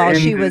do while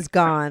she was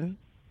gone?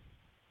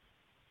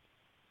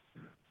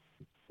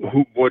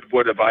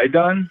 What have I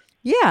done?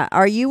 Yeah.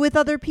 Are you with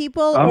other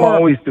people? I'm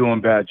always doing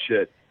bad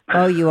shit.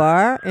 Oh, you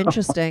are?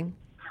 Interesting.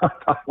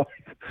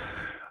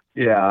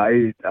 Yeah,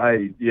 I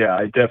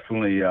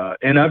definitely,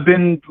 and I've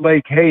been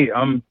like, hey,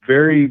 I'm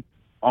very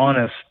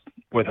honest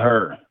with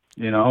her,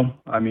 you know?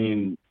 I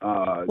mean,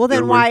 well,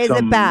 then why is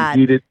it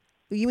bad?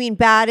 You mean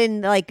bad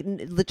in like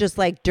just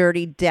like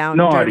dirty down,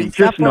 naughty, dirty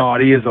stuff? Just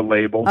naughty as a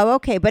label. Oh,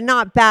 okay, but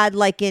not bad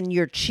like in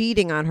you're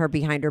cheating on her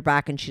behind her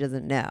back and she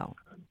doesn't know.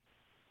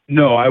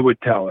 No, I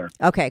would tell her.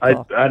 Okay,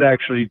 cool. I'd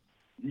actually,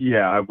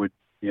 I would.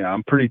 Yeah,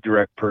 I'm a pretty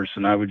direct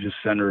person. I would just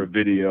send her a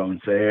video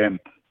and say, hey,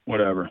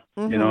 whatever.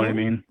 You know what I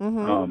mean?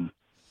 Mm-hmm.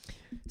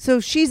 So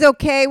she's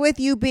okay with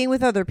you being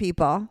with other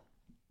people?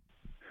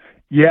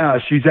 Yeah,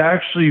 she's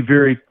actually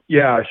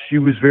she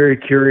was very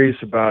curious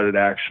about it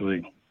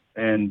actually.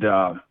 And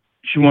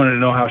she wanted to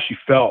know how she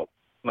felt.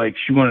 Like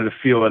she wanted to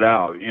feel it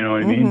out, you know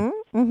what I mean?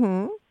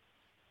 Mm-hmm.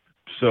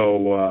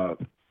 So,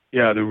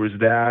 there was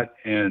that.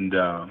 And,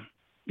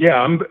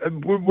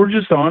 we're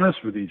just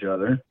honest with each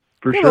other.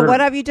 For sure. But what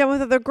have you done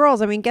with other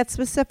girls? I mean, get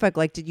specific.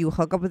 Like, did you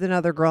hook up with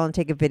another girl and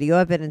take a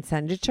video of it and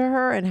send it to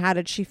her? And how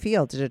did she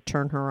feel? Did it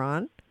turn her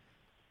on?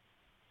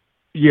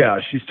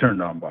 Yeah, she's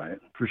turned on by it,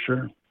 for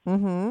sure.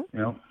 Mm-hmm.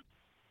 You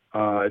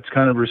know, it's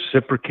kind of a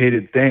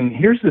reciprocated thing.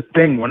 Here's the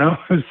thing.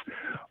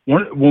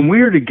 When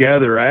we were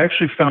together, I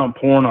actually found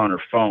porn on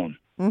her phone.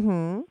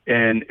 Mm-hmm.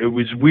 And it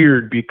was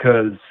weird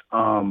because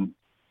I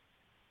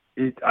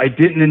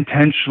didn't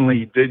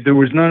intentionally, there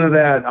was none of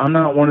that. I'm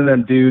not one of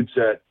them dudes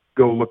that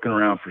go looking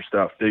around for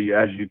stuff,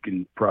 as you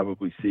can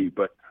probably see.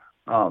 But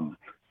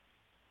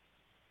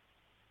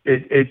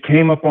it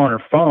came up on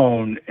her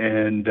phone,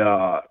 and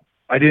I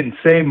didn't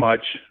say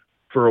much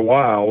for a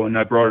while, and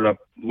I brought it up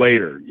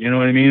later. You know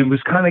what I mean? It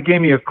was kind of gave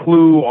me a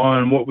clue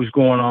on what was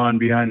going on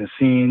behind the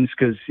scenes,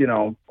 because, you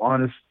know,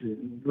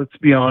 let's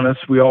be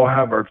honest, we all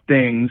have our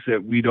things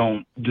that we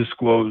don't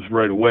disclose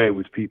right away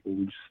with people.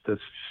 That's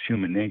just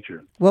human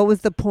nature. What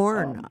was the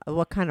porn?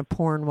 What kind of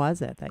porn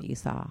was it that you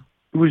saw?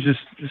 It was just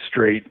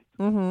straight,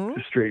 Mm-hmm.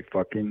 just straight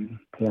fucking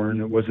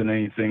porn. It wasn't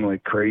anything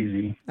like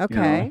crazy. Okay.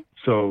 You know?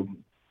 So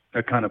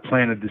I kind of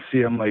planted to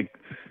see. I'm like,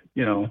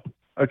 you know,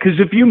 because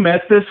if you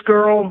met this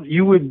girl,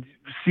 you would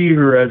see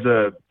her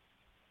as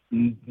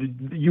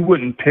you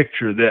wouldn't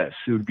picture this.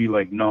 It would be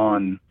like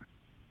it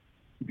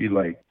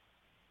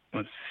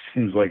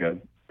seems like a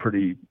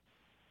pretty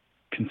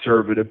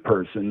conservative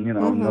person, you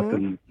know,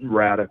 nothing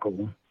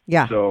radical.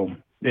 Yeah. So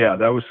yeah,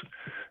 it was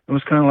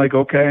kind of like,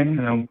 okay,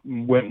 and I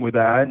went with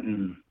that,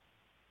 and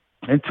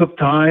it took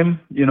time,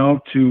 you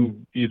know, to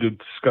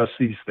discuss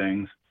these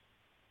things.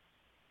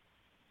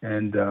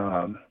 And,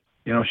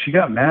 you know, she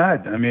got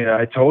mad. I mean,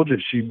 I told you,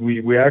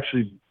 we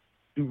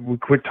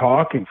quit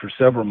talking for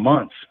several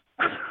months.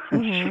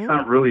 She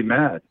got really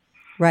mad.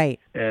 Right.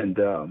 And,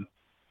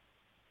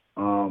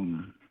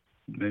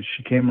 then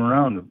she came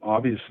around,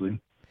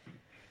 obviously.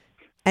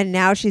 And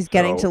now she's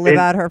getting to live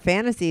out her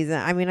fantasies.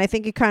 I mean, I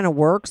think it kind of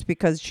works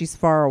because she's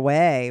far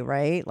away,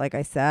 right? Like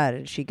I said,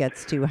 and she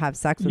gets to have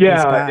sex with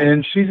this guy. Yeah,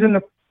 and she's in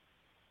the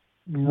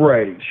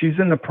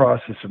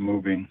process of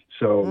moving.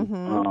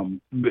 So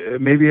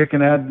maybe I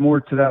can add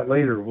more to that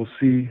later. We'll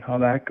see how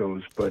that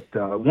goes. But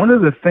one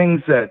of the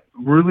things that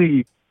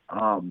really,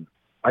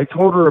 I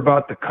told her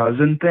about the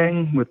cousin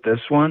thing with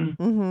this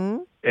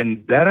one,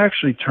 and that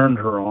actually turned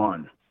her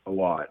on a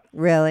lot.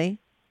 Really?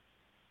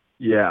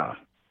 Yeah.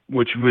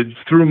 Which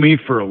threw me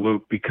for a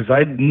loop, because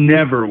I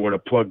never would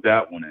have plugged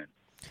that one in.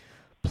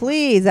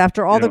 Please,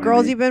 after all the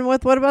girls you've been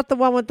with, what about the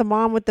one with the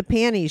mom with the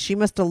panties? She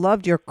must have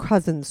loved your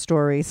cousin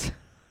stories.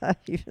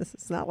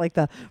 It's not like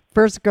the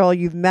first girl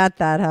you've met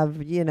that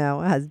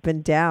has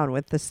been down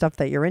with the stuff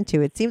that you're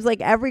into. It seems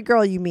like every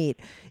girl you meet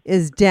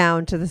is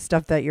down to the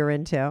stuff that you're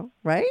into,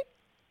 right?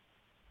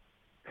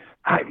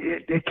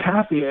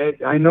 Kathy,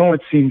 I know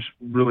it seems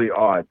really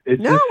odd.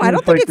 I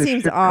don't think it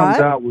seems odd.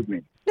 Comes out with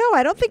me. No,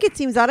 I don't think it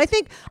seems odd. I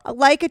think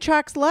like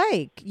attracts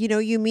like. You know,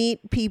 you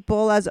meet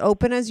people as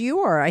open as you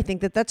are. I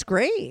think that's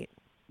great.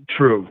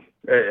 True.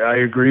 I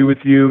agree with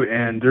you.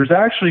 And there's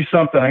actually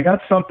something. I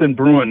got something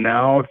brewing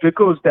now. If it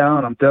goes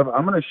down, I'm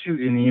going to shoot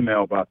you an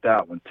email about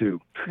that one too.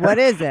 What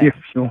is it? If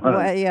you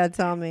want. Yeah,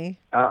 tell me.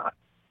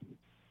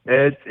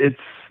 It's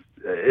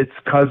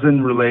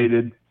cousin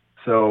related.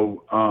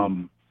 So.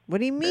 What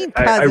do you mean,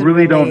 cousin I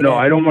really related? don't know.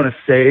 I don't want to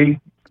say.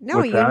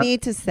 No, you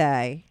need to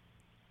say.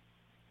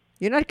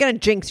 You're not going to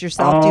jinx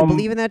yourself. Do you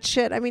believe in that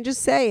shit? I mean,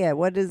 just say it.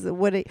 What do you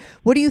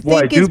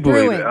think is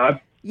brewing?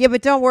 Yeah,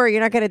 but don't worry,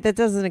 you're not gonna. That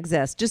doesn't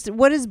exist. Just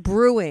what is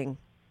brewing?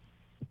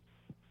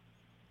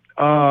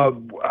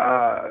 Talking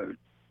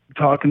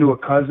to a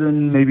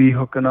cousin, maybe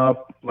hooking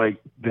up, like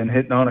been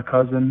hitting on a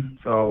cousin.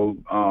 So,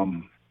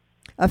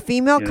 A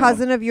female you know,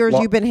 cousin of yours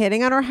well- you've been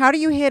hitting on her? How do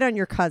you hit on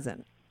your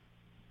cousin?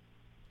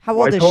 How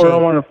old I is told she? her I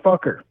want to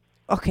fuck her.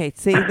 Okay,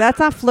 see, that's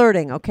not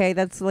flirting, okay?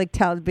 That's like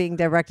being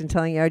direct and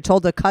telling you, I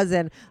told a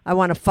cousin I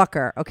want to fuck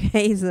her,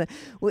 okay? So,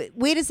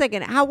 wait a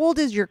second. How old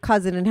is your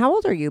cousin, and how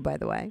old are you, by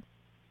the way?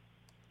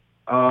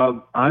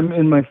 I'm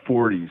in my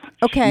 40s.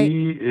 Okay.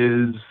 She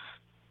is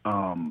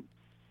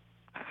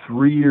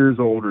 3 years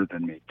older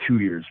than me, 2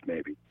 years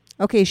maybe.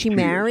 Okay, is she 2 years.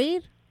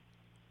 married?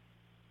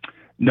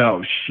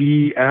 No,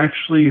 she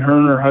actually, her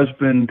and her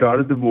husband got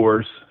a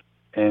divorce,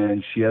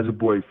 and she has a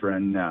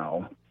boyfriend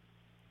now.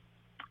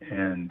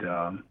 And,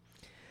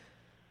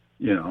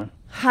 you know.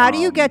 How do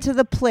you get to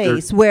the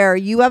place where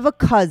you have a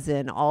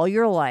cousin all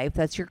your life,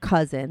 that's your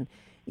cousin,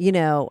 you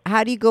know,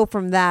 how do you go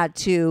from that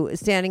to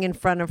standing in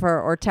front of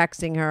her or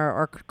texting her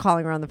or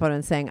calling her on the phone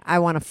and saying, I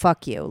want to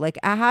fuck you? Like,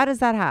 how does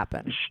that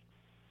happen?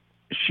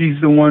 She's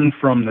the one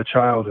from the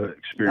childhood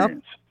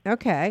experience.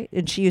 Okay.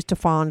 And she used to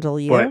fondle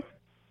you? But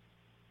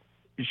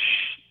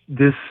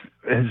this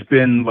has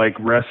been like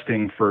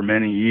resting for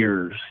many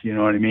years, you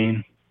know what I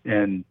mean?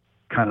 And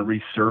kind of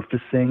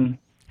resurfacing.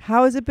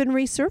 How has it been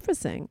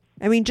resurfacing?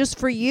 I mean, just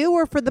for you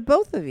or for the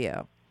both of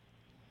you?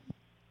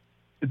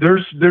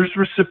 There's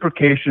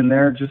reciprocation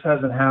there. It just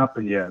hasn't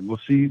happened yet. We'll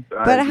see.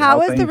 But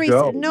how is the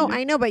go. No,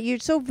 I know, but you're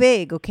so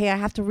vague. Okay, I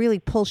have to really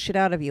pull shit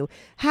out of you.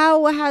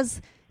 How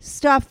has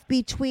stuff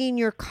between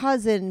your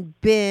cousin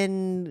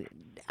been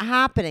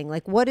happening?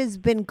 Like, what has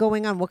been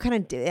going on? What kind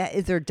of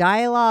is there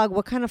dialogue?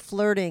 What kind of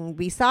flirting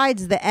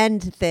besides the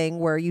end thing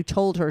where you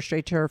told her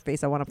straight to her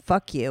face, "I want to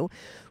fuck you"?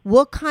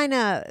 What kind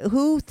of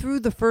who threw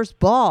the first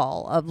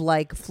ball of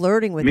like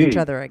flirting with Me. each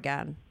other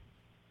again?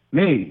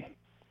 Me.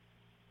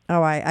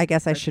 Oh, I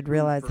guess I should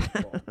realize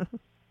that.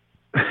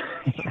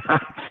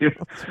 You've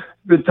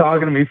been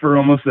talking to me for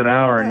almost an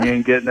hour and you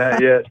ain't getting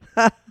that yet.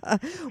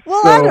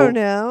 Well, I don't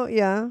know.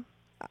 Yeah.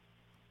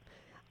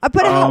 But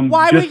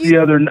why just would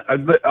you?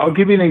 I'll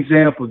give you an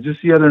example.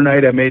 Just the other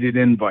night, I made an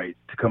invite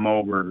to come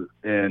over,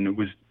 and it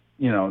was,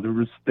 you know, there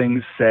was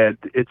things said.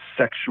 It's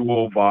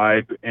sexual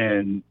vibe,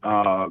 and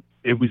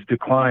it was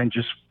declined.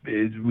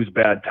 It was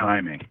bad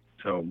timing.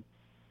 So,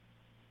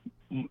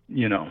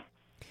 you know.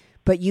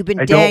 But you've been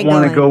I don't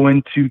want to go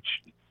into.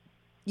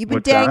 You've been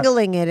What's that?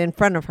 dangling it in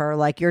front of her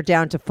like you're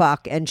down to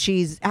fuck, and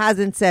she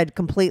hasn't said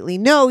completely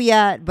no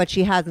yet, but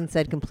she hasn't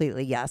said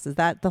completely yes. Is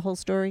that the whole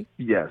story?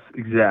 Yes,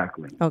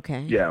 exactly.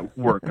 Okay. Yeah,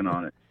 working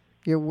on it.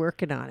 You're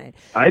working on it.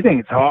 I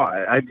think it's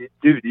hot.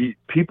 Dude,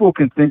 people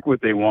can think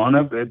what they want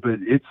of it, but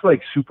it's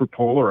like super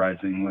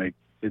polarizing. Like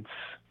it's.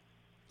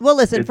 Well,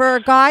 listen, for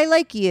a guy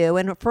like you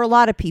and for a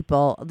lot of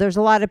people, there's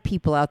a lot of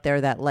people out there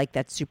that like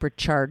that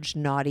supercharged,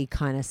 naughty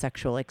kind of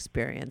sexual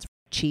experience.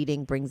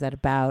 Cheating brings that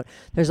about.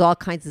 There's all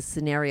kinds of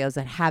scenarios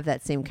that have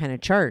that same kind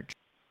of charge.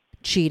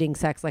 Cheating,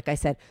 sex, like I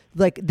said,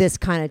 like this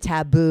kind of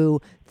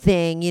taboo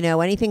thing, you know,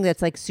 anything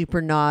that's like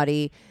super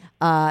naughty.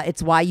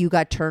 It's why you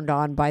got turned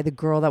on by the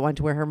girl that went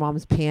to wear her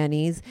mom's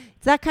panties.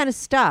 It's that kind of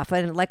stuff.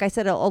 And like I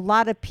said, a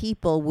lot of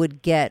people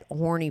would get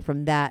horny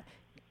from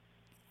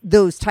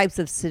those types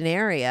of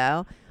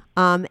scenario.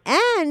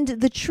 And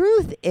the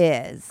truth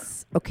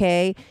is,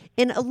 okay,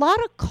 in a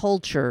lot of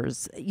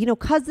cultures, you know,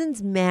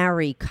 cousins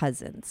marry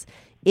cousins.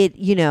 It's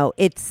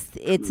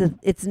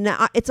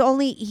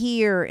only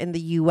here in the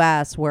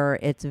U.S. where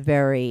it's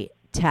very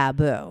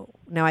taboo.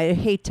 Now, I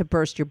hate to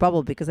burst your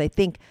bubble because I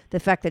think the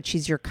fact that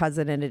she's your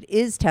cousin and it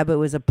is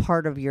taboo is a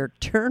part of your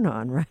turn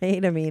on,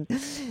 right? I mean,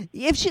 let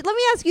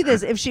me ask you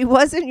this. If she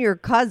wasn't your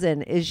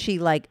cousin, is she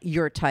like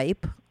your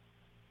type?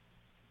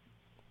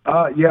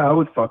 Yeah, I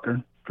would fuck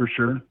her for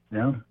sure.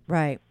 Yeah.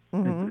 Right.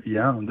 Mm-hmm.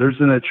 Yeah.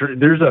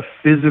 There's a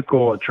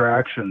physical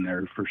attraction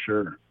there for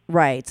sure.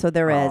 Right. So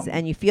there is.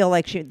 And you feel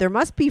like there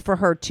must be for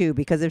her too,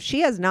 because if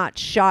she has not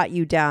shot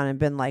you down and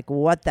been like,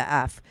 what the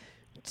F?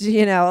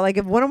 You know, like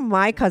if one of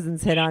my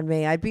cousins hit on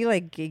me, I'd be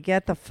like,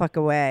 get the fuck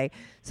away.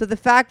 So the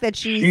fact that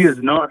she is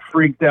not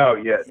freaked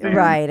out yet, man.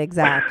 Right,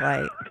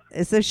 exactly.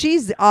 So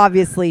she's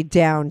obviously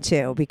down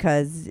too,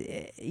 because,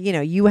 you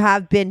know, you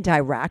have been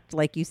direct,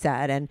 like you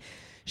said, and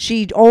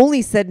she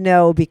only said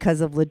no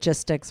because of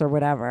logistics or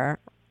whatever.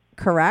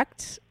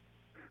 Correct?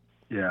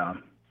 Yeah.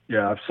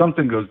 Yeah, if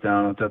something goes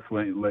down, I'll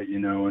definitely let you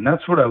know. And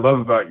that's what I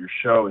love about your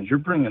show is you're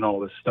bringing all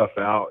this stuff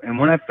out. And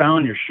when I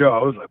found your show,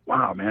 I was like,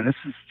 wow, man, this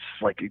is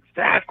just like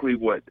exactly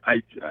what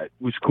I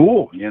was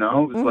cool. You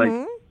know, it was like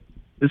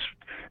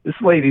this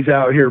lady's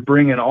out here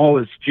bringing all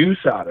this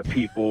juice out of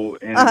people,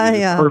 and it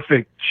was a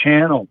perfect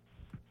channel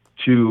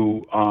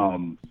to,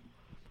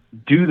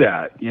 do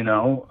that.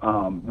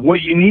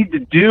 What you need to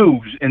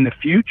do in the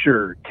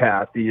future,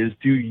 Kathy, is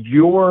do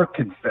your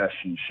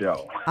confession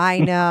show. I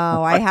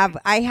know. I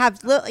have,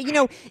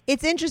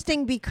 it's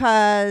interesting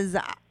because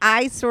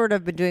I sort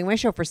of been doing my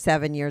show for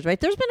 7 years, right?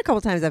 There's been a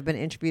couple times I've been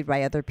interviewed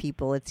by other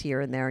people. It's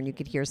here and there, and you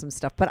could hear some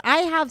stuff. But I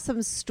have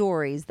some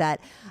stories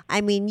that,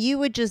 you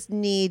would just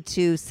need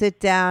to sit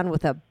down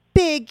with a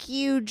big,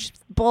 huge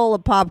bowl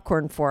of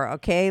popcorn for,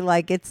 okay?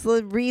 Like it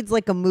reads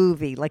like a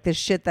movie, like the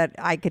shit that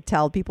I could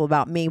tell people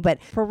about me.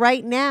 But for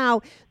right now,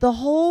 the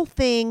whole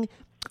thing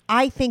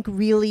I think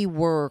really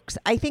works.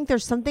 I think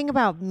there's something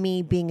about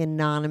me being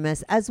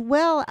anonymous, as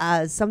well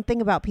as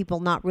something about people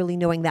not really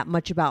knowing that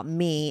much about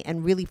me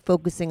and really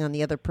focusing on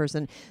the other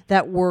person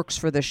that works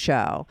for the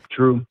show.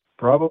 True.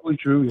 Probably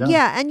true, yeah.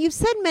 Yeah, and you've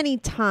said many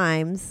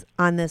times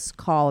on this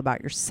call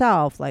about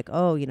yourself, like,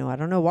 oh, I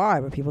don't know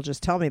why, but people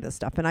just tell me this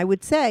stuff. And I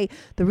would say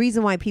the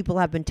reason why people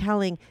have been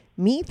telling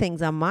me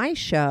things on my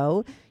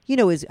show,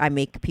 is I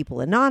make people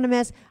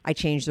anonymous. I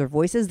change their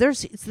voices.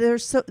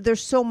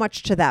 There's so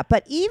much to that.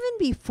 But even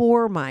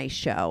before my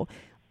show,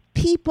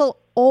 people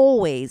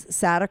always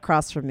sat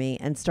across from me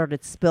and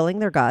started spilling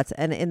their guts.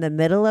 And in the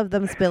middle of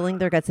them spilling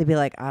their guts, they'd be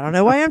like, I don't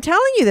know why I'm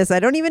telling you this. I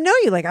don't even know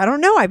you. Like, I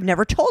don't know. I've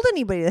never told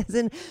anybody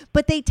this.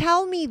 But they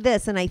tell me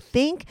this. And I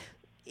think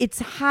it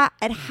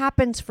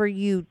happens for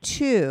you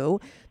too,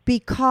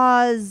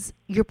 because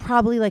you're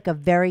probably like a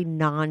very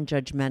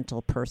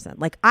non-judgmental person.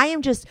 Like I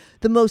am just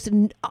the most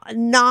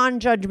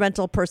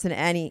non-judgmental person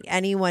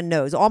anyone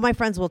knows. All my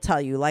friends will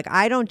tell you, like,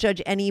 I don't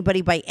judge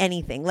anybody by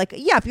anything. Like,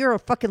 yeah, if you're a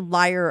fucking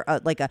liar,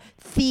 like a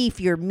thief,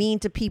 you're mean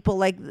to people,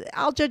 like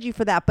I'll judge you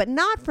for that, but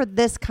not for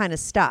this kind of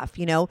stuff,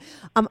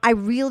 I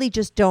really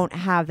just don't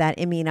have that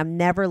in me, and I'm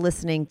never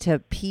listening to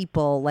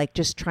people like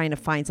just trying to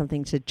find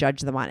something to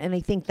judge them on. And I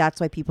think that's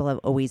why people have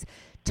always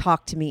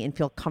talked to me and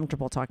feel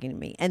comfortable talking to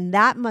me. And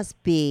that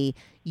must be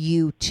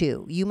you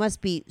too. You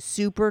must be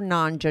super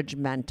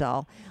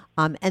non-judgmental.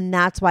 And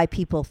that's why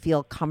people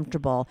feel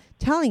comfortable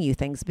telling you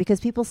things, because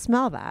people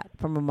smell that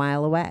from a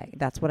mile away.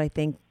 That's what I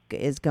think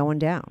is going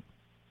down.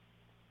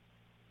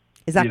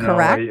 Is that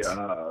correct?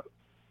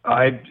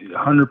 I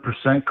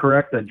 100%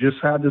 correct. I just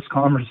had this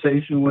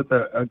conversation with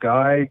a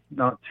guy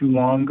not too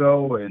long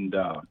ago, and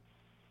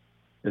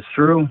it's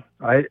true.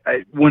 I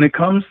when it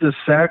comes to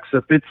sex,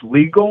 if it's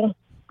legal,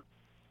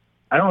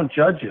 I don't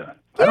judge you.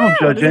 I don't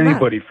judge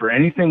anybody for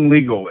anything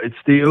legal. It's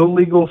the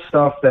illegal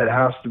stuff that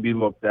has to be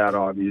looked at,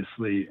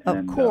 obviously.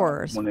 Of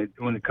course. When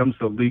it comes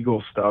to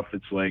legal stuff,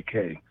 it's like,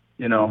 hey,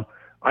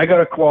 I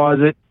got a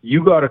closet,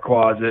 you got a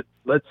closet.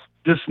 Let's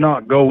just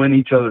not go in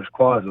each other's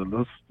closet.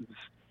 Let's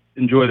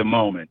enjoy the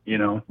moment,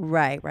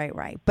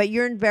 Right. But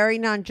you're very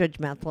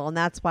non-judgmental, and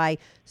that's why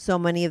so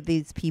many of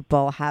these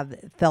people have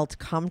felt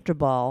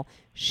comfortable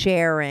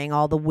sharing,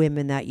 all the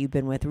women that you've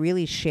been with,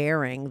 really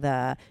sharing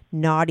the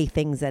naughty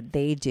things that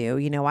they do.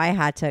 I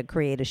had to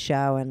create a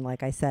show and,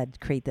 like I said,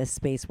 create this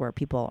space where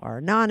people are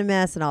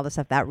anonymous and all this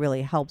stuff. That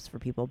really helps for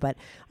people. But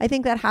I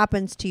think that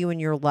happens to you in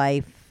your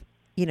life,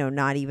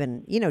 not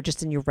even,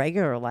 just in your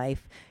regular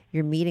life.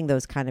 You're meeting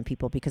those kind of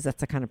people because that's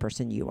the kind of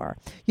person you are,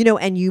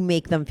 and you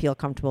make them feel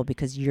comfortable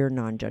because you're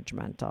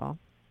non-judgmental,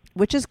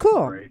 which is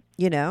cool, right.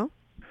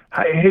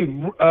 Hey,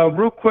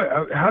 real quick,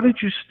 how did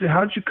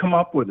you come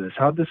up with this?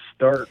 How did this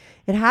start?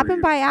 It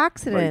happened by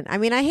accident.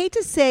 Right. I hate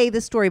to say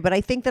the story, but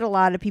I think that a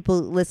lot of people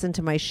listen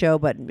to my show,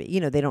 but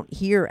they don't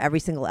hear every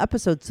single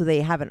episode, so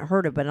they haven't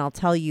heard it. But I'll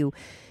tell you,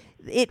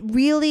 it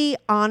really,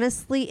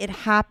 honestly, it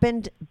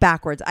happened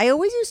backwards. I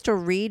always used to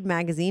read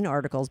magazine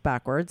articles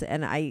backwards,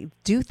 and I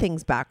do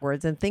things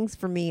backwards, and things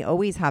for me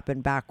always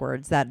happen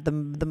backwards, that the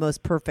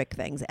most perfect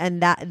things.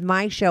 And that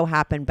my show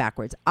happened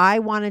backwards. I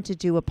wanted to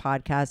do a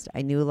podcast.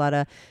 I knew a lot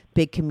of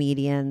big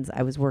comedians.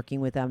 I was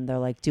working with them. They're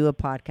like, do a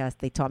podcast.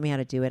 They taught me how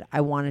to do it.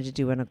 I wanted to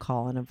do a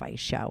call and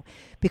advice show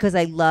because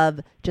I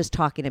love just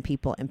talking to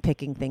people and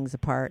picking things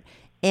apart.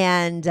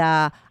 And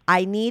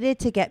I needed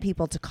to get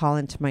people to call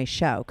into my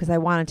show because I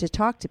wanted to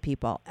talk to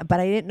people, but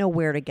I didn't know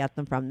where to get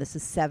them from. This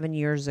is 7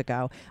 years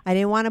ago. I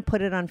didn't want to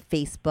put it on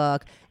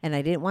Facebook, and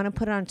I didn't want to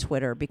put it on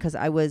Twitter because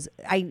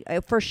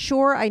I for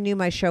sure I knew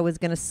my show was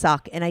going to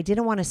suck, and I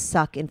didn't want to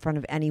suck in front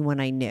of anyone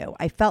I knew.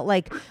 I felt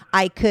like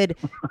I could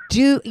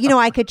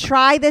I could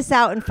try this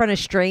out in front of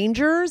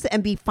strangers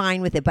and be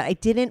fine with it, but I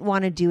didn't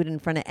want to do it in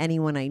front of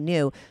anyone I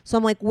knew. So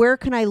I'm like, where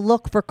can I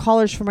look for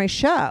callers for my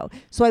show?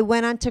 So I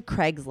went onto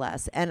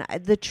Craigslist. And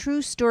the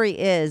true story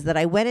is that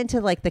I went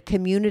into like the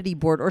community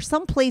board or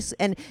someplace,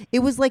 and it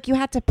was like you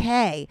had to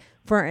pay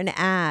for an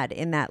ad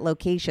in that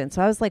location.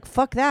 So I was like,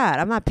 fuck that.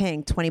 I'm not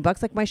paying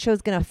 $20. Like, my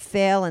show's going to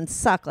fail and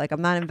suck. Like,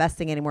 I'm not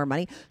investing any more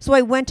money. So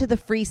I went to the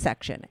free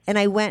section, and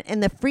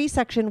the free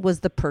section was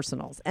the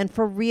personals. And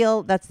for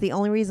real, that's the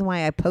only reason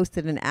why I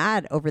posted an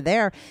ad over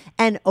there.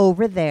 And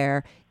over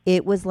there,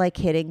 it was like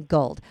hitting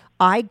gold.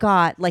 I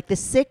got like the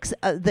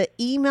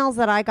emails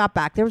that I got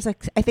back. There was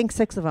like, I think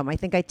 6 of them. I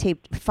think I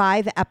taped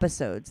 5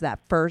 episodes that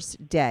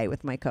first day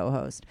with my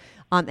co-host.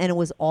 And it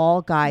was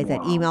all guys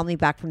that emailed me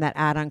back from that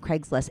ad on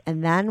Craigslist.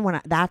 And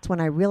then that's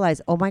when I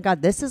realized, oh my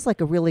God, this is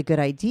like a really good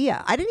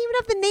idea. I didn't even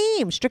have the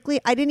name. Strictly,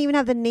 I didn't even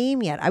have the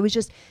name yet. I was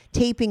just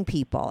taping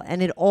people,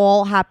 and it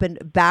all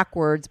happened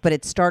backwards. But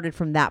it started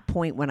from that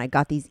point when I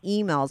got these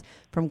emails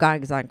from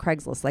guys on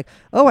Craigslist, like,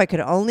 oh, I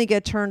could only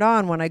get turned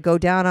on when I go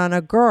down on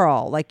a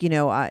girl, like,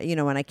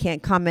 and I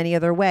can't come any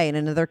other way. And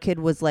another kid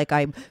was like,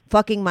 I'm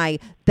fucking my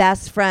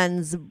best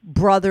friend's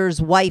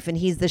brother's wife, and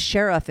he's the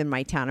sheriff in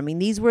my town. I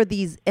mean,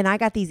 and I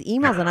got these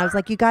emails, and I was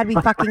like, you got to be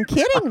fucking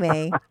kidding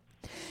me.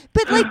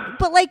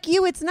 But like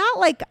you, it's not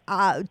like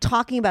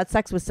talking about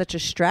sex was such a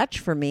stretch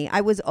for me.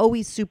 I was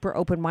always super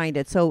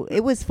open-minded, so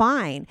it was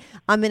fine.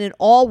 And it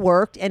all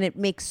worked, and it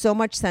makes so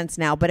much sense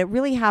now. But it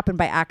really happened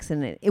by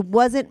accident. It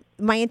wasn't.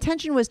 My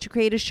intention was to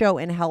create a show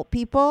and help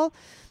people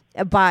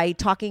by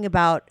talking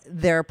about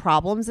their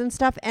problems and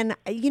stuff. And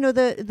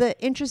the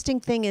interesting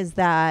thing is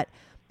that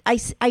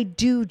I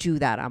do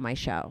that on my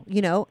show.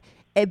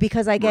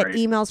 Because I get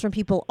emails from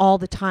people all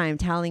the time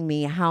telling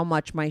me how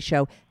much my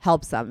show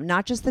helps them.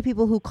 Not just the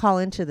people who call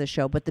into the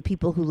show, but the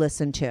people who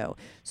listen to.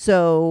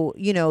 So,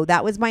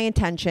 that was my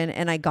intention,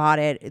 and I got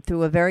it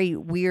through a very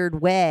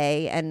weird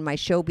way, and my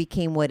show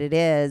became what it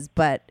is.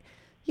 But,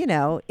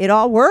 it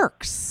all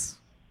works.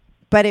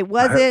 But it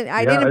wasn't,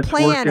 I didn't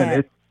plan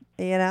it,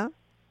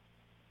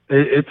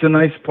 It's a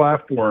nice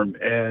platform.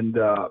 And,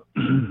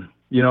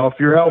 if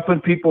you're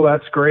helping people,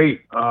 that's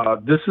great.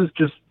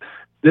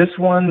 This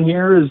one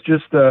here is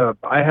just,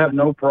 I have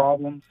no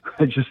problems.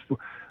 I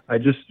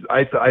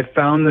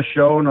found the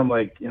show, and I'm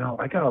like,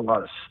 I got a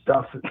lot of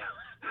stuff.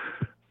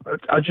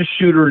 I'll just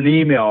shoot her an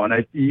email.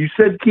 And you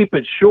said keep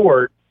it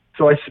short.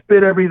 So I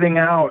spit everything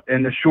out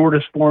in the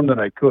shortest form that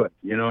I could.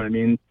 You know what I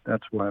mean?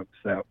 That's why I was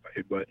that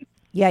way. But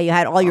yeah, you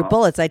had all your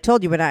bullets. I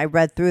told you when I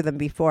read through them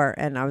before,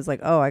 and I was like,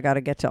 oh, I got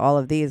to get to all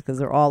of these because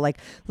they're all like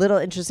little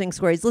interesting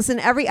stories. Listen,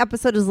 every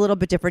episode is a little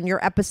bit different.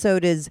 Your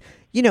episode is,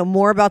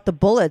 more about the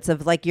bullets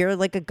of like, you're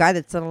like a guy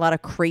that's done a lot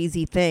of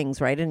crazy things,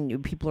 right?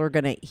 And people are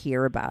going to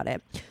hear about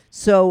it.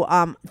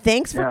 So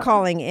thanks for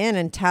calling in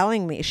and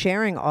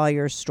sharing all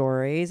your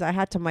stories. I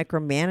had to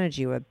micromanage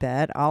you a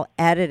bit. I'll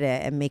edit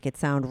it and make it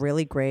sound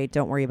really great.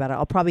 Don't worry about it.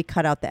 I'll probably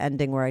cut out the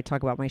ending where I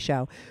talk about my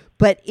show.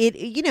 But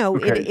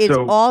it's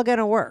all going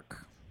to work.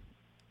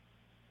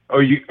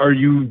 Are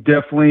you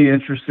definitely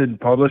interested in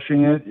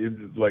publishing it?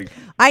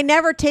 I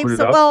never tape.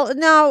 Well,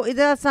 no,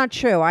 that's not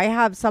true. I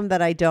have some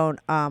that I don't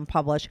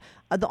publish.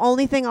 The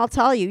only thing I'll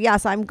tell you,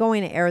 yes, I'm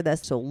going to air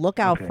this, so look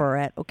out for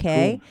it,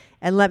 okay? Cool.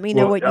 And let me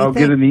know what you think. I'll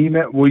get an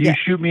email. Will you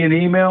shoot me an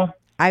email?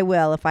 I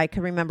will if I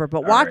can remember.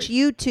 But watch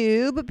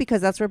YouTube,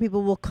 because that's where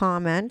people will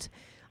comment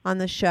on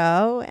the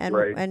show,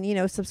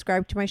 and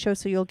subscribe to my show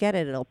so you'll get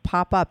it. It'll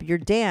pop up. You're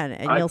Dan,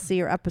 and you'll see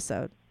your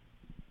episode.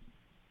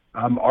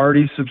 I'm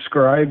already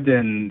subscribed,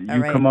 and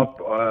you come up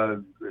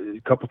a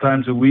couple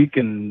times a week,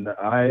 and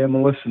I am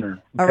a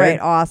listener. Okay? All right,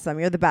 awesome.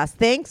 You're the best.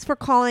 Thanks for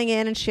calling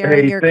in and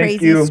sharing your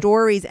crazy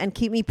stories, and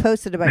keep me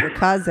posted about your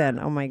cousin.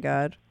 Oh, my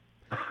God.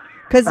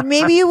 Because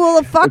maybe you will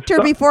have fucked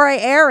her before I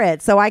air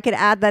it, so I could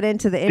add that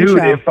into the intro.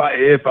 Dude,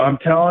 if I'm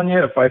telling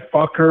you, if I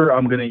fuck her,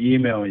 I'm gonna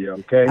email you.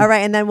 Okay. All right,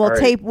 and then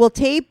we'll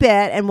tape it,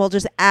 and we'll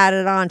just add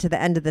it on to the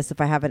end of this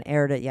if I haven't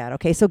aired it yet.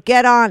 Okay, so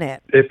get on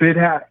it. If it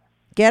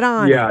get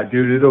on. Yeah,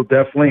 dude, it'll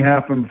definitely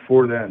happen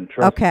before then.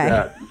 Trust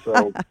that.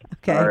 So,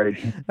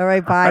 okay. All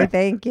right. Bye.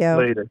 Thank you.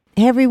 Later.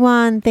 Hey,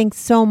 everyone. Thanks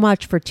so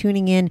much for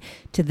tuning in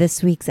to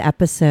this week's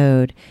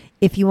episode.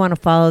 If you want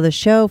to follow the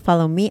show,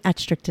 follow me at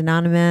Strict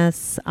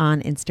Anonymous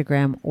on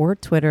Instagram or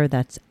Twitter.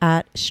 That's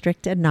at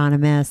Strict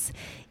Anonymous.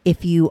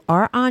 If you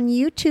are on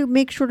YouTube,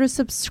 make sure to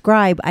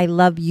subscribe. I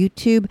love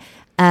YouTube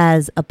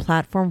as a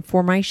platform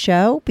for my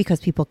show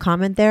because people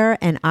comment there,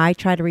 and I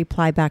try to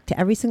reply back to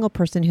every single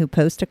person who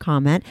posts a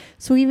comment.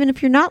 So even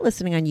if you're not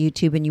listening on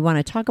YouTube and you want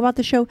to talk about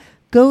the show,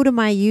 go to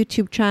my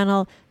YouTube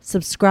channel,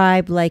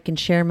 subscribe, like, and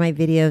share my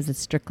videos at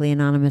Strictly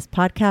Anonymous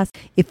Podcast.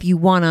 If you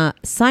want to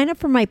sign up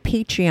for my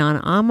Patreon,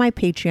 on my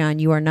Patreon,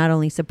 you are not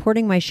only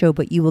supporting my show,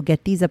 but you will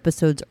get these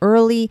episodes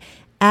early,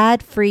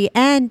 ad-free,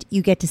 and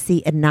you get to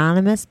see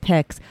anonymous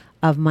pics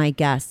of my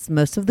guests.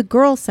 Most of the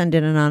girls send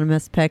in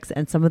anonymous pics,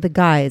 and some of the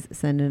guys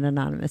send in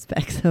anonymous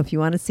pics. So if you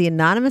want to see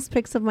anonymous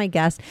pics of my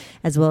guests,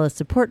 as well as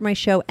support my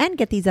show and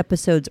get these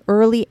episodes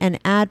early and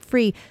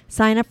ad-free,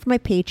 sign up for my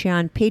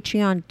Patreon,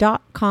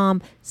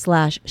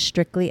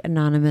 patreon.com/Strictly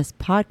Anonymous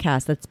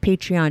Podcast. That's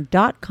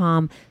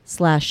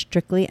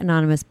patreon.com/Strictly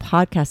Anonymous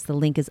Podcast. The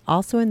link is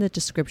also in the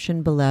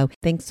description below.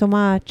 Thanks so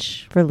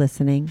much for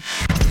listening.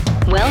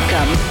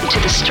 Welcome to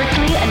the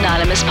Strictly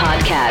Anonymous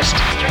Podcast.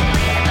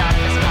 Strictly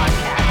Anonymous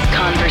Podcast.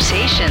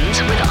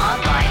 Conversations with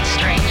online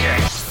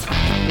strangers.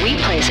 We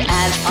place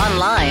ads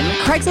online.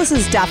 Craigslist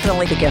is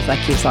definitely the gift that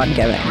keeps on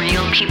giving.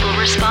 Real people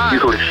respond.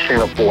 You go to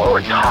Singapore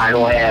or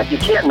Thailand, you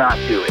can't not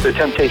do it. The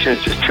temptation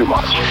is just too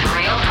much. With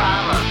real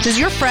problems. Does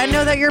your friend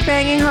know that you're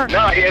banging her?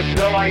 No, he has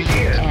no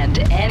idea. And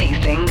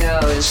anything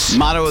goes.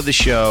 Motto of the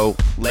show,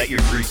 let your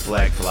Greek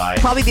flag fly.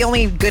 Probably the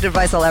only good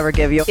advice I'll ever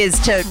give you is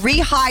to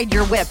rehide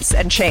your whips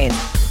and chains.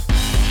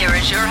 Here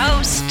is your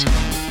host,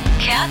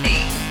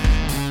 Kathy.